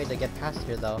think of a way to get past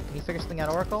here, though. Can you figure something out,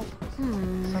 Oracle?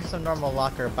 It's not some normal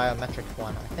locker or biometric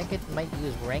one. I think it might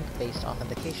use rank-based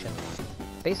authentication.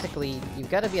 Basically, you've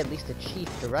got to be at least a chief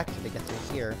director to get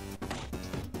through here.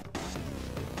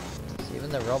 So even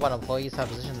the robot employees have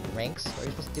positions and ranks? What are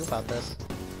you supposed to do about this?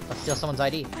 Let's steal someone's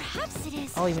ID. Perhaps it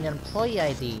is. Oh, even an employee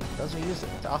ID. Those are used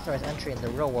to authorize entry in the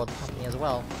real-world company as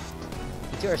well.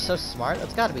 You two are so smart,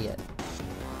 that's gotta be it.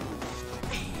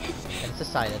 And it's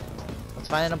decided. Let's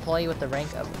find an employee with the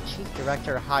rank of Chief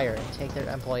Director or higher and take their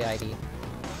employee ID.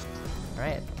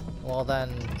 Alright. Well then,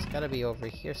 it's gotta be over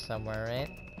here somewhere, right?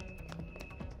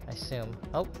 I assume.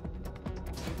 Oh.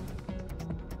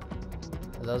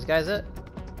 Are those guys it?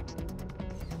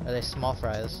 Or are they small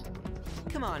fries?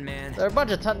 Come on, man. There are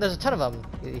there's a ton of them.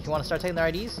 You want to start taking their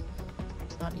IDs?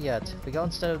 Not yet. If we go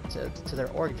instead of to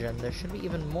their org gym, there should be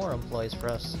even more employees for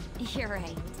us. You're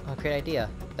right. Oh, great idea.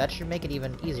 That should make it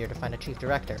even easier to find a chief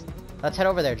director. Let's head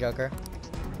over there, Joker.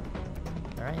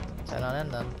 Alright, let's head on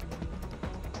in then.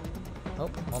 Oh,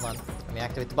 hold on. Let me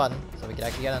activate the button so we can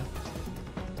actually get in.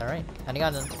 Alright, heading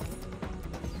on in.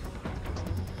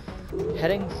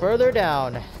 Heading further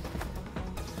down.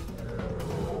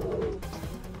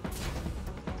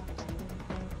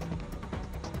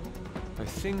 I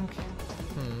think...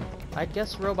 I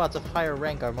guess robots of higher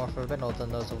rank are more formidable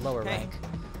than those of lower rank.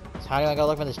 So how do I go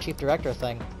look for this chief director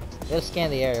thing? We gotta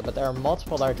scan the area, but there are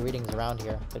multiple large readings around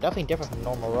here. They're definitely different from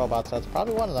normal robots, so it's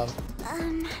probably one of them.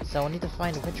 So we need to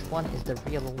find which one is the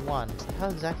real one. How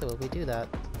exactly will we do that?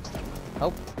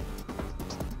 Oh.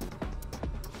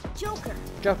 Joker.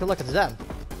 Joker, look, it's them.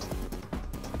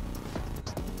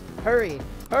 Hurry!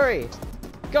 Hurry!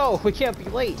 Go! We can't be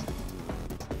late!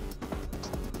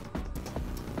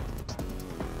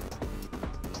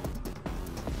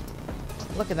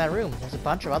 Look in that room. There's a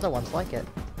bunch of other ones like it.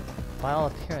 By all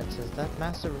appearances, that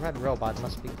massive red robot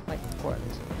must be quite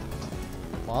important.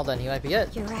 Well, then he might be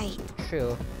it. You're right.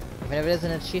 True. Even if it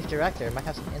isn't a chief director, it might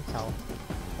have some intel.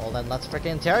 Well, then let's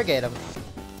frickin' interrogate him.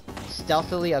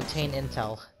 Stealthily obtain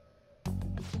intel.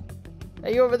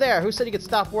 Hey, you over there! Who said you could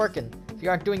stop working? If you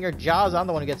aren't doing your jobs, I'm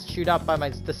the one who gets chewed up by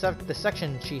the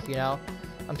section chief, you know?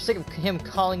 I'm sick of him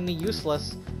calling me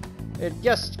useless.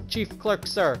 Yes, Chief Clerk,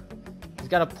 sir. He's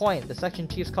got a point. The section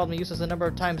chief's called me useless a number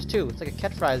of times too. It's like a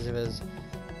catchphrase of his.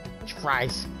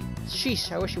 Catchphrase.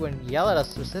 Sheesh, I wish he wouldn't yell at us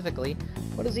specifically.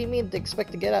 What does he mean to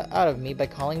expect to get out of me by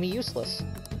calling me useless?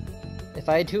 If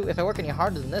I work any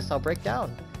harder than this, I'll break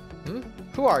down.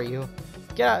 Who are you?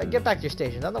 Get back to your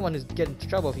station. I'm the one who's getting into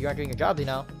trouble if you aren't doing your job, you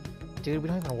know. Dude, we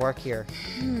don't even work here.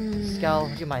 Skell,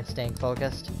 would you mind staying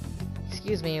focused?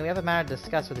 Excuse me, we have a matter to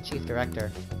discuss with the chief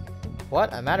director.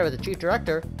 What? A matter with the chief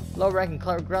director? Low-ranking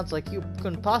grunts like you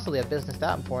couldn't possibly have business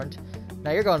that important.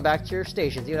 Now you're going back to your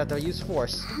stations, even if to use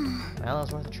force. Well, it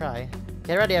was worth a try.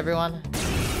 Get ready, everyone.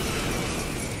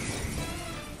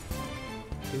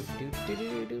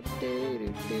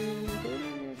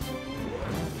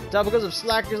 It's all because of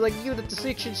slackers like you that the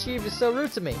section chief is so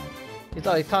rude to me. He's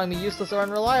always calling me useless or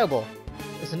unreliable.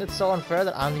 Isn't it so unfair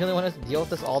that I'm the only one who has to deal with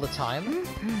this all the time?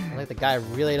 I think the guy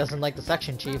really doesn't like the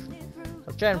section chief.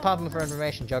 Let's try and pump him for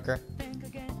information, Joker.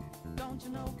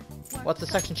 What's the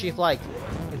section chief like?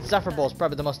 Insufferable is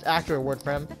probably the most accurate word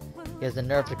for him. He has the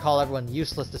nerve to call everyone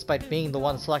useless despite being the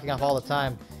one slacking off all the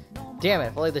time. Damn it,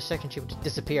 if only the section chief would just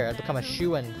disappear, I'd become a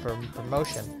shoo-in for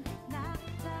promotion.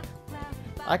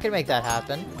 I could make that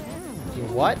happen. You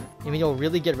what? You mean you'll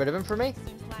really get rid of him for me?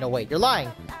 No wait, you're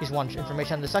lying! He's wanted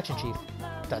information on the section chief.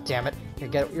 God damn it, you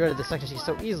get rid of the section chief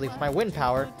so easily with my wind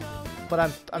power. But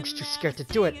I'm just too scared to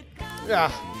do it.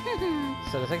 Ugh.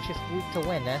 So the section chief's weak to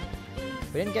wind, eh?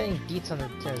 We didn't get any deets on the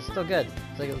it's still good.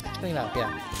 So let's clean up,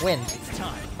 yeah. Wind. It's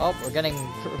time. Oh, we're getting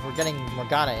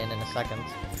Morgana in a second.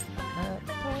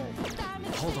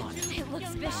 Hold on. It looks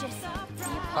vicious.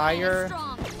 Fire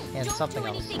and something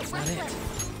else. Not it.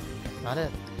 Not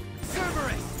it.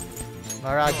 Cerberus!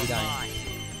 Maragi dying.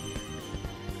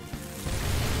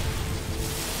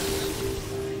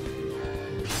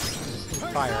 Just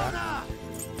need fire, huh?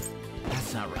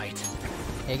 That's not right.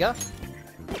 Here you go.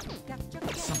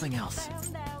 Something else.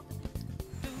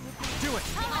 Do it!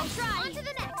 I'll try. On to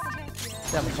the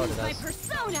next. Definitely what it My is.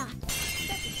 persona.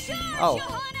 Oh,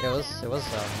 it was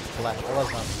black. It was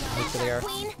nuclear.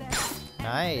 Queen.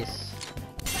 Nice.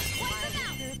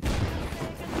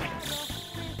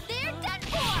 They're done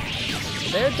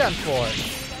for. They're done for.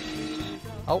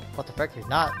 Oh, what the frick? He's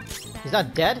not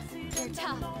dead? They're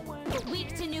tough, but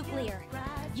weak to nuclear.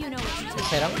 You know what to do.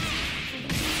 Just hit him.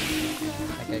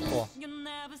 Okay, cool.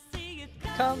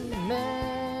 Come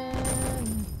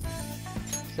in.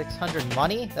 600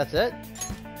 money? That's it?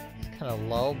 It's kind of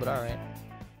low, but alright.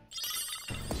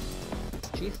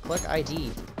 Chief Clerk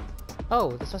ID.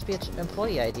 Oh, this must be an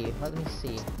employee ID. Let me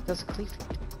see. There's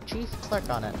Chief Clerk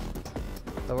on it.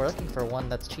 But we're looking for one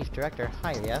that's Chief Director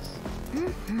higher, yes?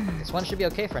 This one should be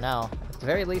okay for now. At the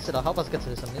very least, it'll help us get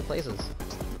to some new places.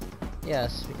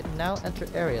 Yes, we can now enter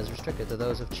areas restricted to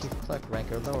those of Chief Clerk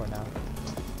rank or lower now.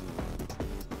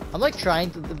 I'm like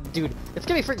trying to, dude, it's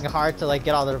gonna be freaking hard to like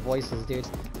get all their voices, dude.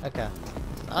 Okay.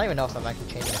 I don't even know if I'm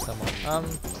actually changing it somewhat.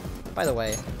 By the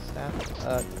way, staff,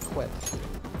 equip.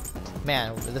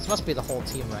 Man, this must be the whole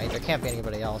team, right? There can't be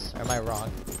anybody else, or am I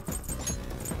wrong?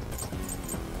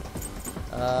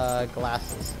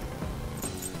 Glasses.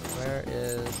 Where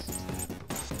is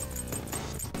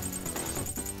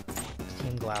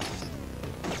team glasses?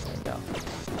 There we go.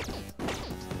 I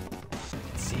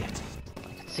can see it.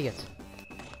 I can see it.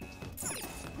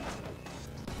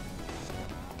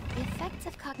 The effects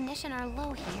of cognition are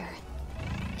low here.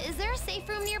 Is there a safe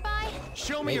room nearby?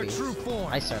 Show me Maybe. your true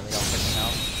form. I certainly don't freaking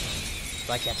know.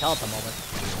 But I can't tell at the moment.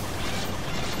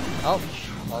 Oh,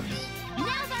 whoops.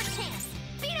 Now's our chance.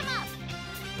 Beat him up.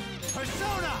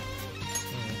 Persona.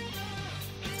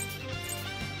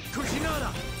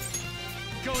 Kushinada.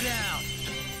 Go down.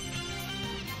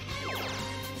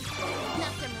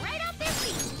 Knocked him right off their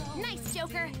feet. Nice,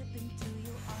 Joker.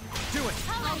 Do it.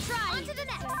 I'll try. On to the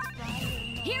next.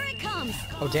 Here it comes.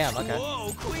 Oh damn, okay.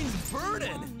 Whoa, Queen's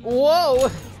burden. Whoa!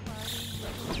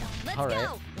 Let's Alright.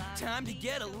 go. Time to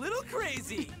get a little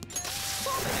crazy.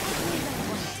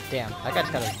 Damn, that guy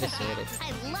just got eviscerated.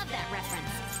 I love that reference.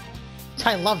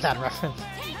 I love that reference.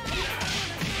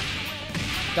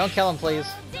 Don't kill him, please.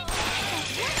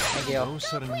 Thank you. No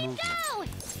sudden movement. Go!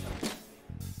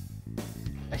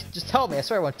 Just tell me, I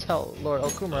swear I won't tell Lord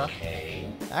Okumura.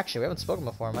 Actually, we haven't spoken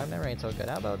before, my memory ain't so good.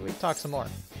 How about we talk some more?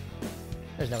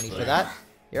 There's no need for that.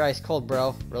 You're ice cold,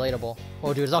 bro. Relatable.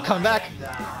 Oh, dude, it's all coming back!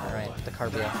 Alright, the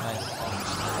Carbia. Nice.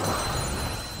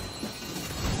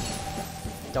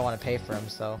 Don't want to pay for him,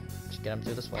 so just get him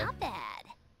through this way. Not bad.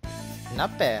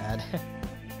 Not bad.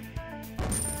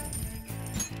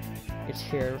 It's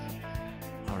here.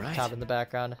 All right. Top in the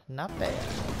background. Not bad.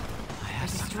 I have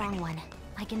There's a something. strong one.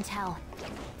 I can tell.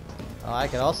 Oh, I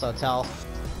can also tell.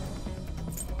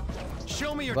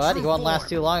 Show me your But he true won't last form.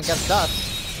 too long against us.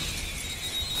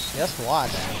 Just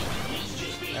watch.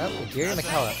 Oh, Giri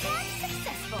McKellar.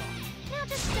 Successful. Now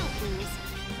just don't lose.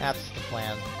 That's the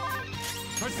plan.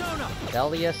 Persona.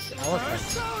 Delius Elephant.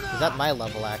 Is that my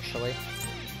level, actually?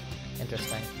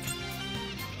 Interesting.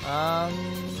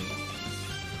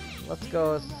 Let's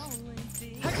go with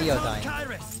Zeodyne.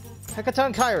 Kairos.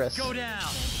 Hecaton Kairos. Go down.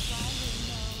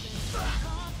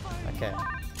 Okay.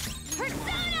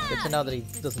 Persona! Good to know that he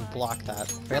doesn't block that.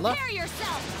 Freyla? Prepare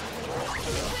yourself.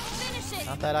 Finish it.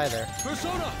 Not that either.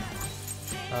 Persona.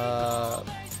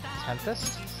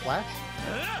 Tempest? Slash?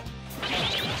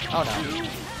 Oh no.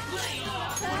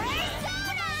 Persona!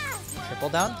 Triple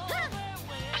down?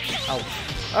 Oh.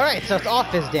 Alright, so it's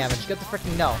off his damage. Good to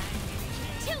freaking know.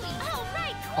 Chewie, all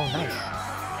right. Oh, nice.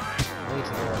 Way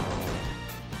to hear.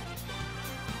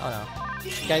 Oh no.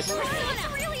 Guys,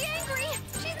 Persona's really angry.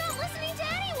 She's not listening to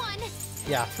anyone.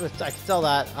 yeah, I can tell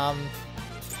that.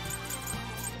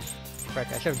 Frick,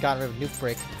 I should have gotten rid of Nuke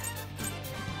Break.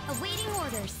 Awaiting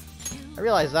orders. I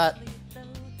realized that.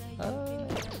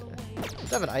 Does it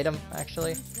have an item,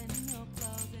 actually?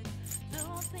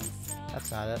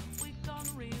 That's not it.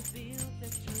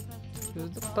 To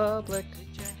the public.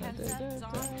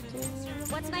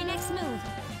 What's my next move?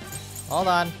 Hold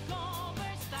on.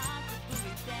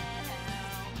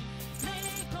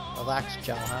 Relax,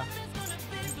 Joe, huh?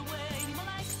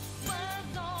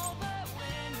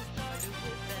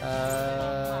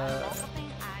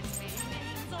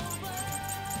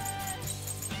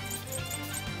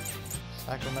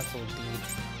 Sacramental Bead.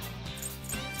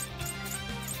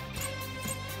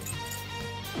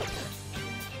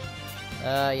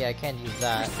 Yeah, I can't use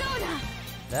that. Persona!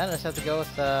 Then I just have to go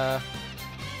with,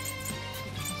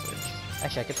 Switch.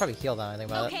 Actually, I could probably heal that, I think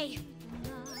about it. Okay.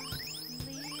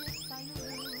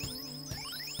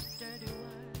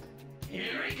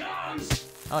 Here he comes!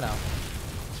 Oh no.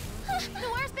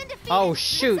 Noir's been defeated. Oh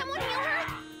shoot! Someone heal her?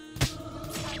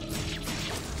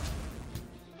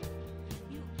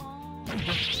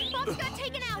 Bob's got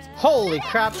taken out. Holy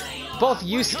crap! Both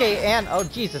Yusuke and... Oh,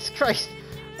 Jesus Christ!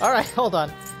 Alright, hold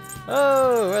on.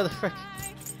 Oh, where the frick?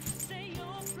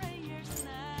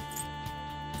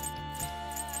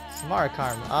 Samara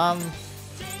Karm.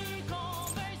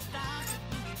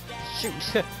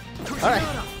 Shoot. Alright.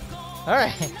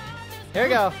 Alright. Here we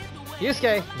go.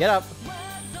 Yusuke, get up.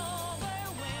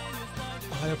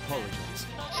 I apologize.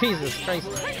 Jesus Christ.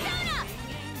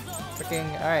 Freaking,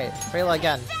 alright. Frayla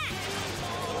again.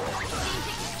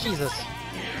 Jesus.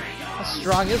 How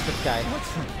strong is this guy?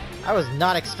 I was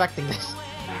not expecting this.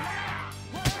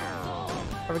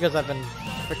 Or because I've been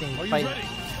freaking fighting. Ready?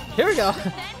 Here we go.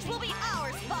 Revenge will be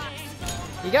ours, Fox.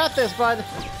 You got this, bud.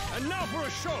 And now for a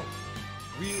show.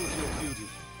 Wield your beauty.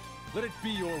 Let it be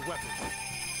your weapon.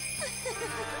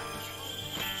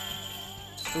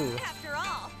 Ooh. After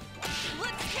all,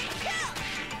 let's take kill.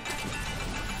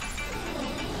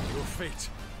 Your fate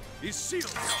is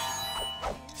sealed.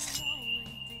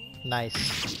 Nice.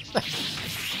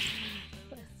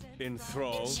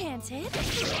 Enthralled. Enchanted.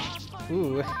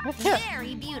 Ooh.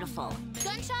 Very beautiful.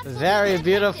 Gunshots will Very be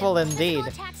beautiful ineffective. indeed.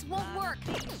 Physical attacks won't work.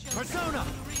 Persona.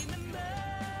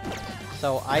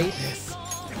 So ice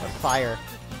or fire?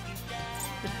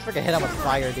 Just freaking hit him with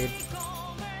fire, dude.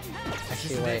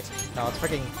 Actually, wait. No, it's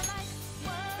freaking.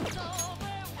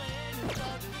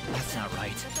 That's not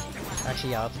right.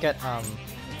 Actually, yeah. Let's get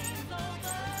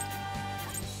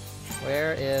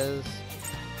Where is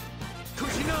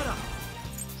Kushinada.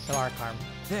 Samarkarm?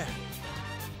 There.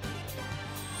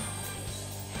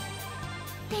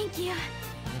 Thank you.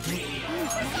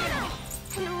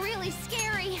 And really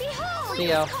scary. Behold, See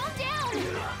ya. calm down.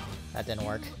 That didn't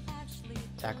work.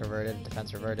 Attack reverted,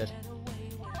 defense reverted.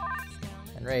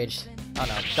 Enraged. Oh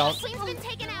no, don't. Queen's been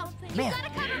taken out. You Man. gotta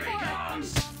cover for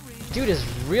her. Dude is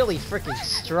really freaking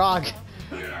strong.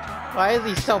 Why is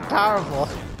he so powerful?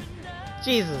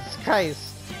 Jesus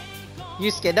Christ.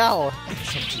 Yusuke, no!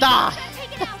 Stop!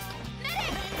 Take it out.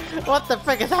 Medic! What the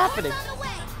frick is happening? On the way.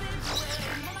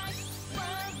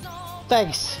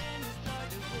 Thanks.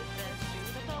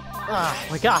 Ah,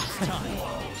 my god.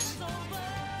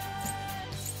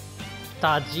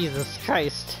 Ah, Jesus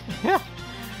Christ.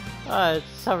 It's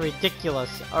so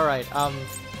ridiculous. Alright,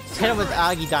 hit him with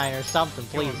Agidyne or something,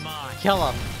 please.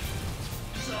 Kill him.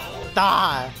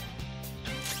 Ah!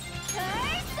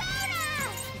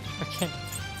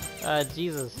 Persona!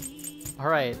 Jesus.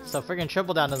 Alright, so friggin'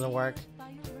 triple down doesn't work.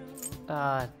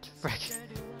 Frick.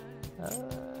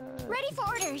 Ready for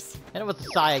orders. Hit him with the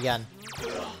Psy again.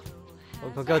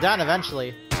 We'll go down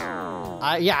eventually.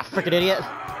 Yeah, frickin' idiot.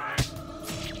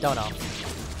 Don't know.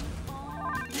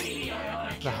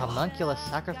 The homunculus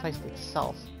sacrificed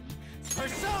itself. What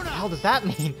the hell does that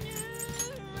mean?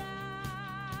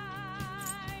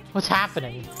 What's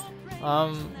happening?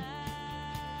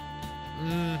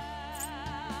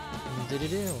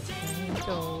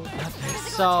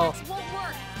 So,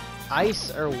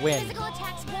 ice or wind? Physical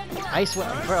attacks won't work. Ice,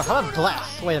 how about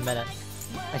bless? Wait a minute.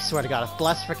 I swear to God, if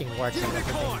bless freaking works, I'm gonna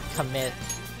freaking commit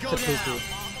seppuku.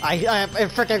 It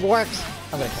freaking works.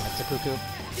 I'm gonna commit seppuku.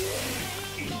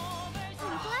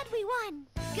 I'm glad we won.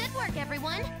 Good work,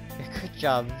 everyone. Good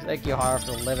job. Thank you, Haru,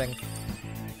 for living.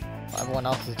 Everyone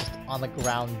else is just on the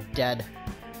ground dead.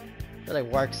 Really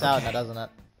works out now, doesn't it?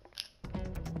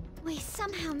 We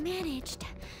somehow managed.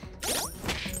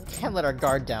 Can't let our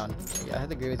guard down. Yeah, I have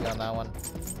to agree with you on that one.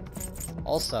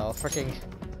 Also, freaking...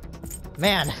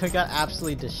 Man, we got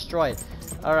absolutely destroyed.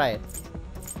 Alright.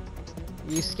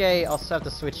 Yusuke, I'll still have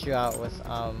to switch you out with,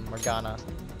 Morgana.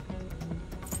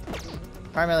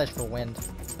 Primary for wind.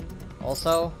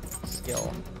 Also,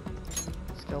 skill.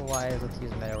 Skill-wise, let's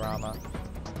use Meteorama.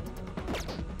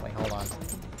 Wait, hold on.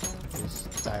 Use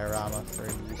Diorama for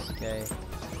Yusuke.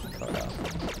 Kodo.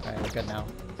 Alright, we're good now.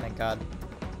 Thank God.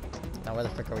 Now where the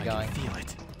frick are we going? Feel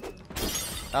it.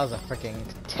 That was a freaking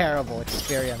terrible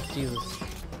experience, Jesus.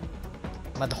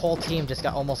 The whole team just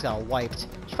almost got wiped.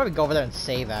 Should probably go over there and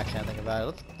save, actually, I think about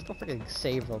it. Let's go freaking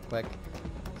save real quick.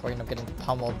 Before you end up getting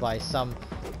pummeled by some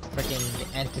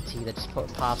freaking entity that just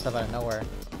pops up out of nowhere.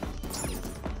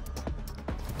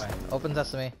 Alright, open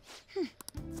sesame.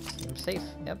 Seems safe.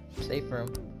 Yep, safe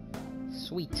room.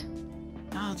 Sweet.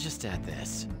 I'll just add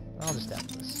this. I'll just add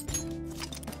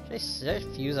this. Should I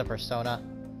fuse a persona?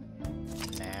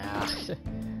 Nah.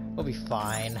 We'll be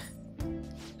fine.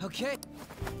 Okay.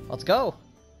 Let's go!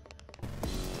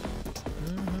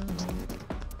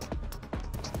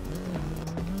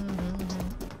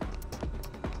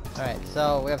 Alright,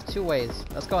 so we have two ways.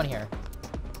 Let's go in here.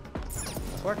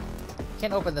 Let's work.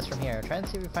 Can't open this from here. Try and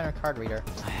see if we find our card reader.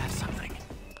 I have something.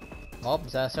 Well,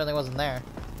 that certainly wasn't there.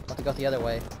 We'll have to go the other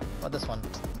way. What about this one?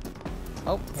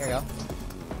 Oh, here we go.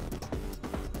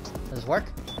 Does this work?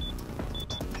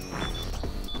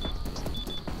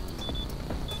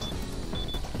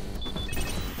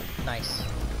 Nice.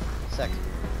 Sick.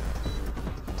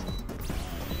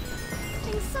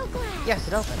 I'm so glad. Yes,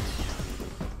 it opened.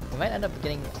 We might end up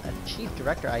getting a Chief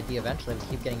Director ID eventually if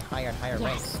we keep getting higher and higher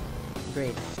ranks.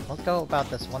 Agreed. Let's go about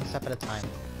this one step at a time.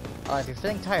 If you're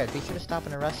feeling tired, be sure to stop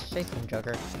in a safe room,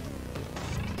 Joker.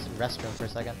 It's a restroom for a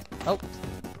second. Oh,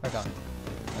 we're going.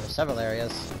 There's several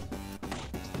areas.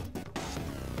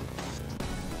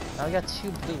 Now we got 2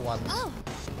 blue ones. Oh.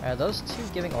 Are those 2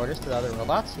 giving orders to the other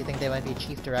robots? You think they might be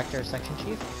Chief Director or Section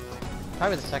Chief?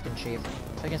 Probably the Second Chief.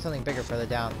 Thinking something bigger further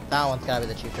down. That one's gotta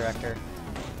be the Chief Director.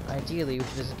 Ideally, we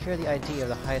should secure the ID of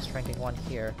the highest ranking one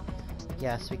here.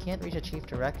 Yes, we can't reach a Chief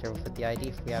Director with the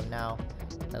ID we have now.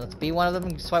 Now let's be one of them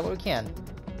and swipe what we can.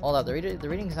 Hold up, the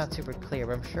reading is not super clear,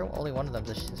 but I'm sure only one of them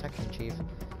is a Section Chief.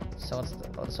 So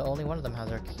only one of them has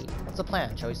our key. What's the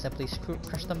plan? Shall we simply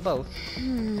crush them both?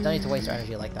 Don't need to waste our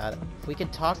energy like that. If we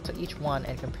could talk to each one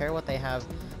and compare what they have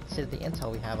to the intel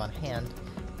we have on hand,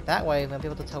 that way we'll be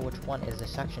able to tell which one is the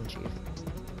Section Chief.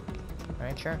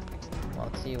 Alright, sure. Well,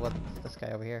 let's see what this guy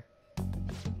over here.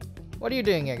 What are you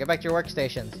doing here? Get back to your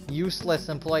workstations. Useless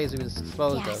employees we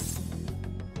disposed of.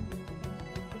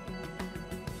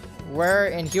 We're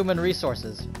in human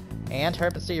resources. And hurry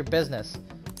up and see your business.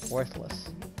 Worthless.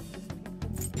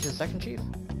 He's the Second Chief?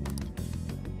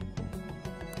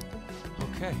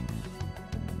 Okay.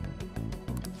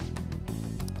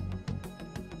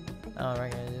 Oh, we're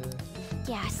gonna do this.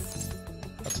 Yes.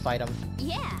 Let's fight him.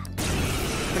 Yeah.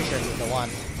 Pretty sure he's the one.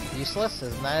 Useless,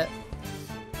 isn't that it?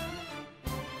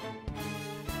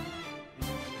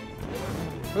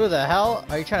 Who the hell?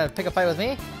 Are you trying to pick a fight with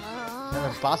me?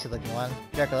 Another bossy looking one.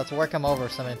 Jericho, let's work him over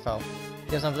some info.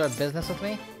 You have some sort of business with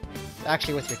me?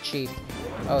 Actually with your chief.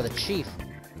 Oh, the chief.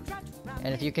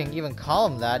 And if you can even call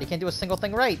him that, he can't do a single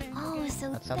thing right. Oh,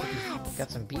 so That sounds like you've got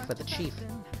some beef with the chief.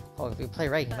 Oh, if we play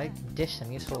right, he might dish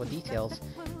some useful details.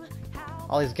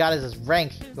 All he's got is his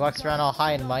rank. He walks around all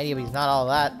high and mighty, but he's not all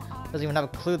that. Doesn't even have a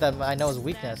clue that I know his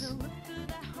weakness.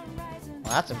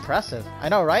 Well, that's impressive. I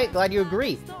know, right? Glad you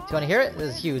agree. Do you want to hear it?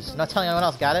 This is huge. I'm not telling anyone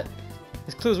else, got it?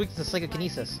 His clue is weakness is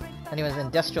psychokinesis. And he was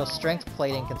industrial strength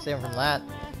plating, consider him from that.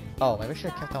 Oh, maybe I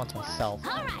should have kept that one to myself.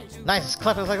 Nice, it's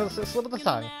clever, it's like a slip of the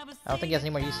tongue. I don't think he has any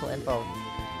more useful info.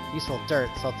 Useful dirt,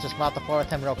 so let's just mop the floor with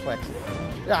him real quick.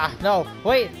 Ah, no!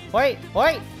 Wait!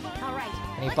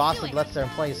 Any boss that lets their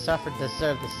employees suffer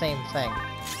deserve the same thing.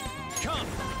 Come.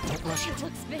 It looks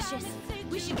vicious.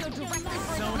 We should go directly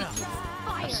for it.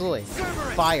 Absolutely.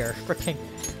 Fire. Freaking.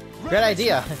 Great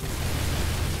idea.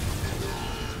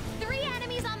 3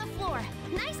 enemies on the floor.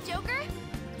 Nice, Joker.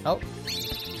 Oh.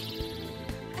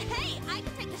 Hey, I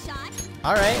can take the shot.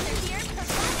 Alright.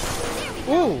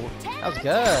 Ooh, that was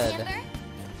good.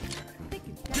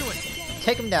 Do it.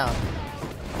 Take him down.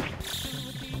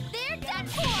 They're done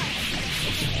for.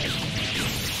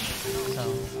 So.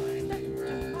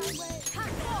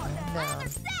 Down.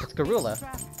 It's Gorilla.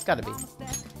 It's gotta be.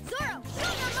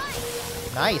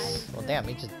 Nice. Well, damn,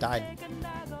 he just died.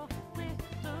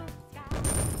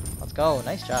 Let's go.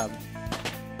 Nice job.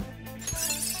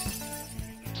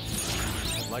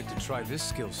 I'd like to try this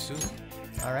skill soon.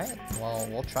 Alright, well,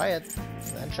 we'll try it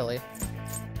eventually.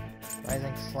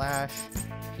 Rising Slash,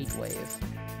 Heat Wave.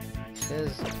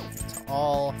 This is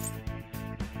all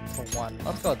for one.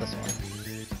 Let's go with this one.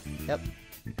 Yep.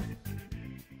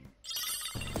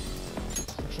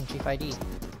 Section Chief ID.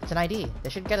 It's an ID. They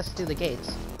should get us through the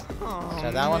gates. So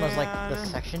that one was like the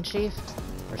Section Chief?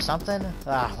 Or something?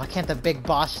 Ah, why can't the big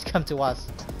boss just come to us?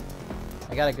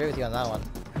 I gotta agree with you on that one.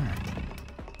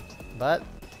 But,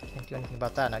 can't do anything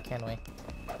about that now, can we?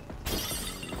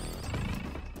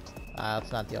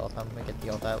 Let's not deal with them. We can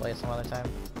deal with that later some other time.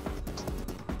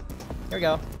 Here we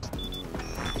go.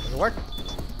 Does it work?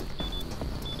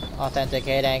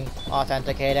 Authenticating.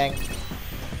 Authenticating.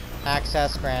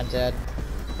 Access granted.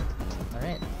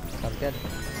 Alright. Sounds good.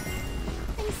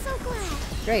 I'm so glad.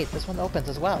 Great, this one opens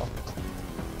as well.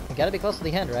 You gotta be close to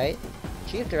the end, right?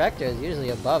 Chief Director is usually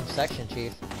above Section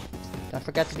Chief. Don't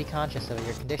forget to be conscious of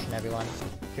your condition, everyone.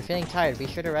 If you're feeling tired, be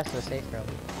sure to rest in the safe room.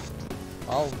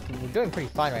 Well, we're doing pretty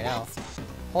fine right now.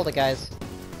 Hold it, guys.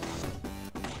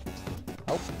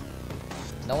 Oh.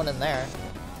 No one in there.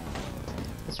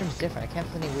 This room's different. I can't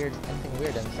see anything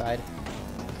weird inside.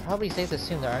 Probably safe to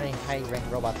assume there aren't any high-ranked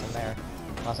robots in there.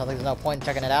 Well, sounds like there's no point in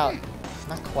checking it out.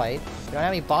 Not quite. We don't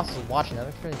have any bosses watching them.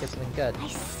 Let's really get something good. I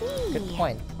see. Good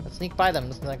point. Let's sneak by them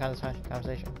and listen to that kind of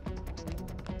conversation.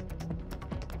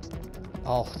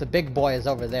 Oh, the big boy is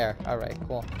over there. Alright,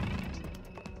 cool.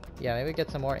 Yeah, maybe get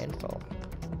some more info.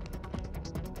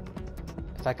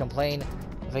 If I complain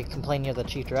near the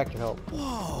Chief Director, he'll...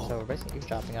 Whoa. So we're basically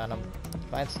eavesdropping on him.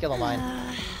 Fine skill of mine.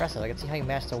 Impressive. I can see how you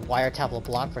managed to wiretap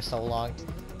LeBlanc for so long.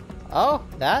 Oh,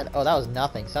 that? Oh, that was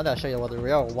nothing. Someday I'll show you what the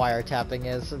real wiretapping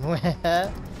is.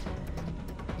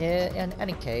 In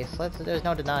any case, there's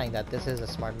no denying that this is a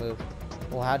smart move.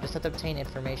 We'll just have to obtain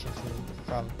information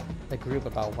from the group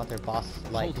about what their boss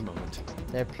is like. Hold a moment.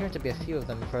 There appear to be a few of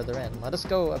them further in. Let us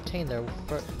go obtain their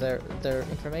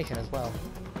information as well.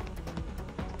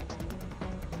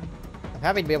 I'm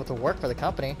happy to be able to work for the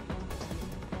company.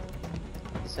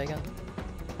 What did you say again?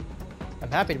 I'm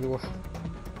happy to be working.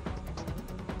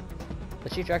 The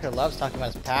chief director loves talking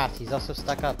about his past. He's also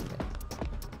stuck up.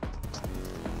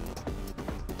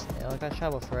 It'll got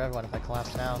trouble for everyone if I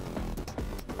collapse now.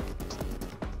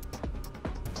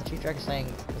 The chief director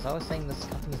is always saying this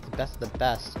company is the best of the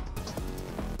best.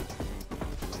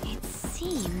 It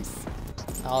seems.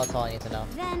 Oh, that's all I need to know.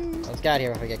 Then. Let's get out of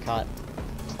here if we get caught.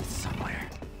 Somewhere.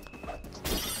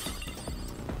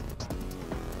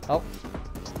 Oh.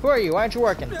 Who are you? Why aren't you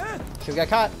working? Should we get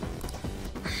caught?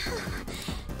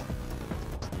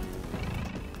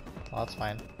 Well, that's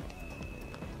fine.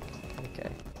 Okay.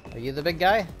 Are you the big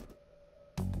guy?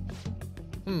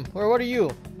 What are you?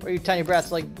 What are you tiny brats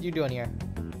like you doing here?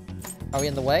 Are we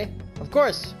in the way? Of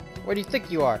course! Where do you think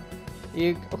you are?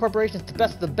 The corporation is the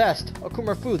best of the best.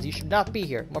 Okumura Foods, you should not be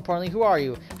here. More importantly, who are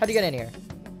you? How'd you get in here?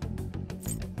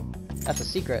 That's a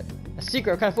secret. A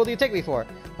secret? What kind of fool do you take me for?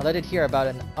 Well, I did hear about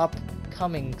an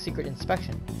upcoming secret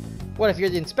inspection. What if you're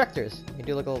the inspectors? You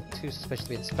do look a little too suspicious to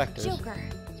be inspectors. Joker.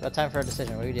 It's about time for a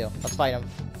decision. What do we do? Let's fight him.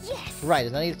 Yes! Right,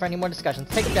 there's no need for any more discussions.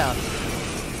 Take him down.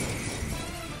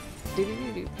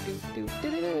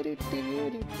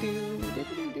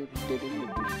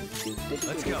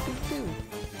 Let's go.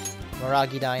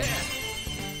 Miragi dying.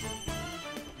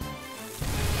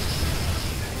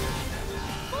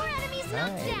 4 enemies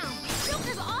knocked Nice. down!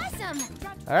 Joker's awesome!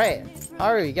 Alright,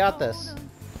 Haru, you got this. Of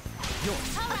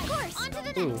course! On to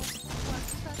the Ooh, next!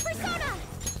 Persona!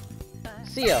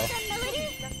 Seal.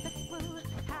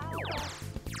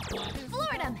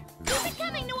 Floored him! Keep it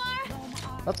coming, Noir!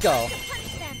 Let's go.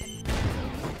 Punch them!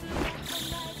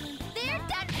 They're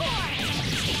done for!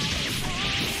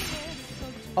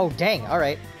 Oh, dang,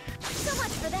 alright. So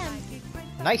much for them!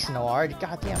 Nice, Noir.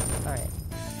 Goddamn. Alright.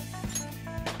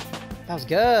 That was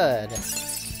good.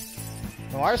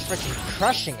 Noir's freaking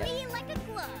crushing it. Me like a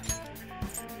glove!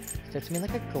 Fits me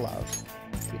like a glove.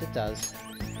 Indeed it does.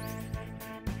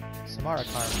 Samara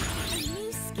Karn. A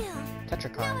new skill! Now I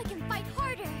Tetrakarn. can fight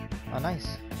harder! Oh,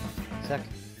 nice. Sick.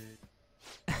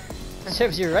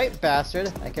 Serves you right,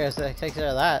 bastard. I guess I take care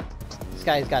of that. This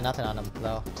guy's got nothing on him,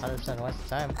 though. 100% waste of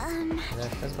time. Their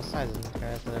physical size isn't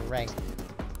compared to their rank.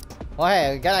 Well,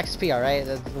 hey, we got XP, alright?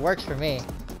 That works for me.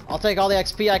 I'll take all the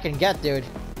XP I can get, dude.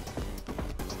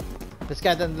 This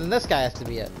guy, then this guy has to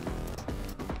be it.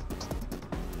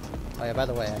 Oh yeah, by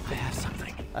the way, I have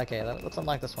something. okay, let's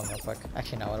unlock this one real quick.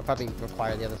 Actually, no, it'll probably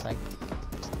require the other thing.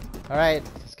 Alright,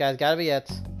 this guy's gotta be it.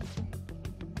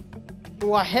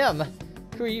 Why him?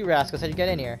 Who are you, rascals? How'd you get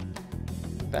in here?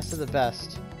 Best of the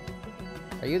best.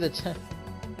 Are you the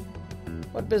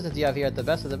what business do you have here at the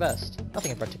best of the best?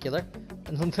 Nothing in particular.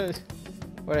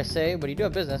 What I say, but you do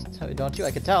have business, don't you?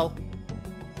 I could tell.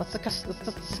 Let's discuss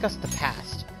the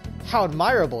past. How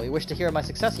admirable! You wish to hear of my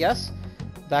success, yes?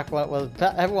 Back when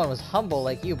everyone was humble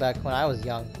like you back when I was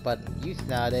young, but youth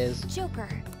nowadays. Joker.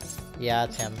 Yeah,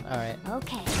 it's him. Alright.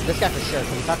 Okay. This guy for sure,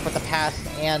 because we talked about the past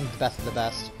and the best of the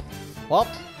best. Well,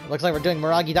 looks like we're doing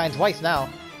Miragi dying twice now.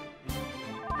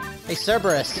 Hey,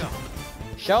 Cerberus.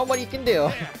 Show him what you can do.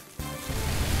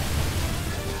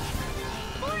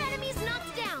 4 enemies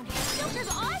knocked down! Joker's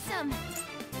awesome!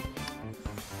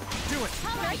 Do it.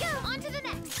 How about you? On to the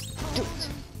next! Do it.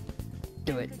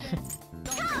 Do it.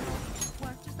 Come!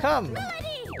 Come.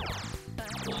 Melody!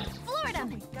 Floored him!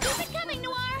 Keep it coming,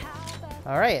 Noir!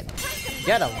 Alright.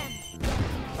 Get him.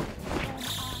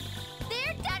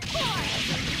 They're done for!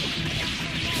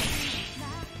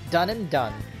 Done and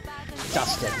done.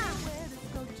 Dusted.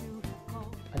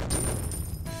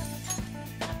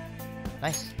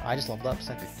 Nice. Oh, I just leveled up.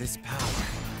 Sick. This power.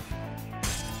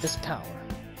 This power.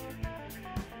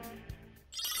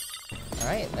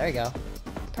 Alright, there you go.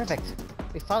 Perfect.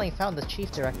 We finally found the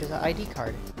chief director's ID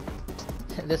card.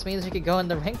 This means we could go in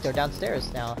the rank door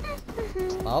downstairs now.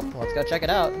 Well, let's go check it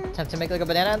out. Time to make like a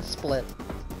banana and split.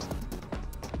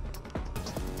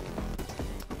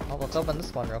 Well, let's open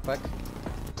this one real quick.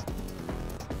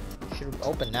 Should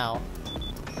open now.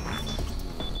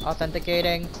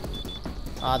 Authenticating.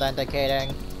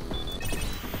 Authenticating.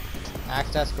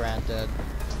 Access granted.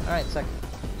 Alright, sick.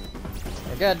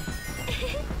 We're good.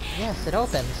 Yes, it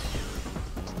opened.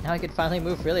 Now I can finally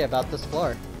move freely about this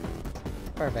floor.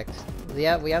 Perfect.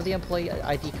 Yeah, we have the employee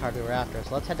ID card we were after,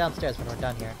 so let's head downstairs when we're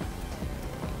done here.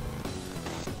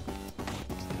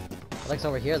 It looks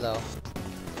over here, though.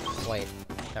 Wait,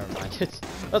 never mind.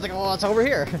 I was like, oh, it's over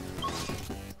here.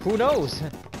 Who knows?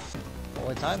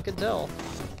 Only time can tell.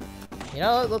 You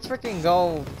know, let's freaking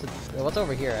go to... What's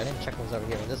over here? I didn't check what was over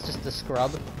here. Is this just the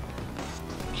scrub?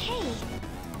 Hey.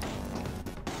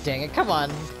 Dang it, come on.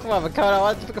 Come on, Makoto, I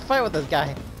want to pick a fight with this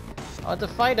guy. I want to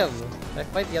fight him. Can I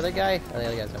fight the other guy? Oh, the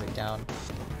other guy's already down.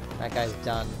 That guy's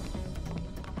done.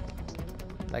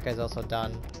 That guy's also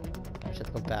done. I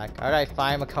should go back. Alright,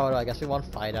 fine, Makoto. I guess we won't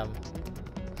fight him.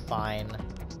 Fine.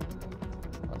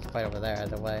 Let's fight over there,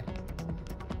 either way.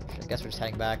 I guess we're just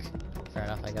heading back. Fair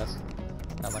enough, I guess.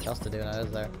 Not much else to do now,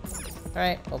 is there?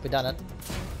 Alright, hope we done it.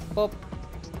 Boop.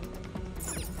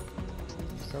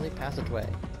 Silly passageway.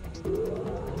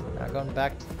 Now going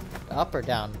back up or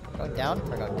down? Going down?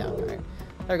 We're going down. Alright.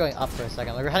 We're going up for a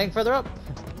second. We're heading further up!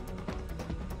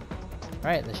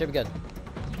 Alright, this should be good.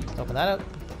 Let's open that up.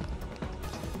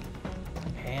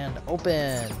 And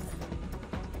open!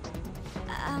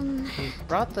 We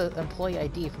brought the employee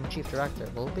ID from Chief Director.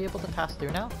 Will we be able to pass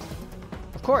through now?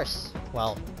 Of course!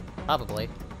 Well, probably.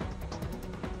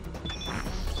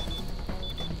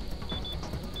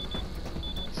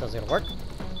 So is it gonna work?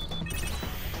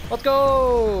 Let's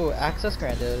go! Access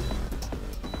granted.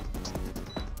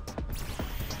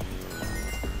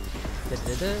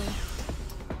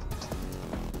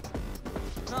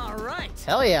 Alright!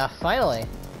 Hell yeah, finally!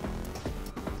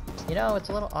 You know, it's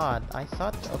a little odd. I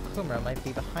thought Okumura might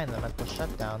be behind the mental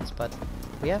shutdowns, but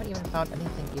we haven't even found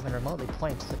anything even remotely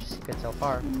pointing to such a secret so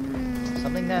far.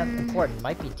 Something that important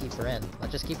might be deeper in.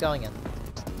 Let's just keep going in.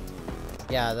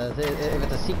 Yeah, if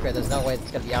it's a secret, there's no way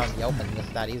it's gonna be out in the open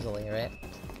just that easily, right?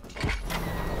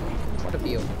 What a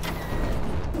view.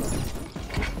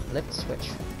 Lift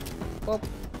switch. Whoop.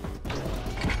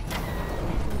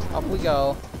 Up we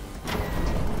go.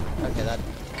 Okay, that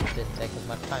didn't take as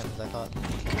much time as I thought.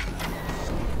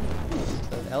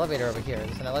 There's an elevator over here. Is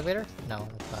this an elevator? No,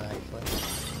 it's not actually. I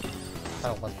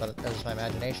thought it was, but it was my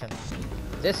imagination.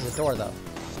 This is a door, though.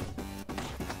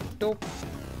 Dope.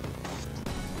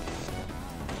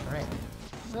 Alright.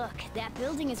 Look, that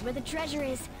building is where the treasure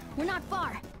is. We're not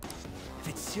far. If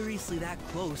it's seriously that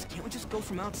close, can't we just go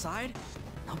from outside?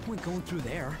 No point going through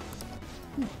there.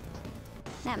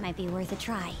 That might be worth a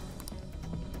try.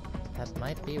 That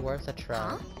might be worth a try.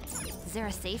 Huh? Is there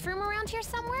a safe room around here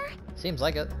somewhere? Seems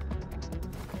like it.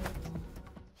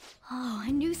 Oh,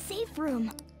 a new safe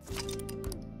room.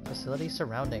 Facility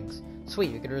surroundings.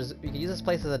 Sweet, we could use this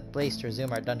place as a place to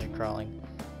resume our dungeon crawling.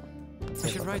 I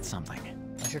should write something.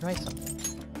 I should write something.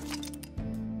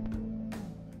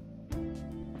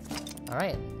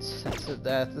 Alright,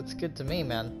 that's good to me,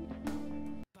 man.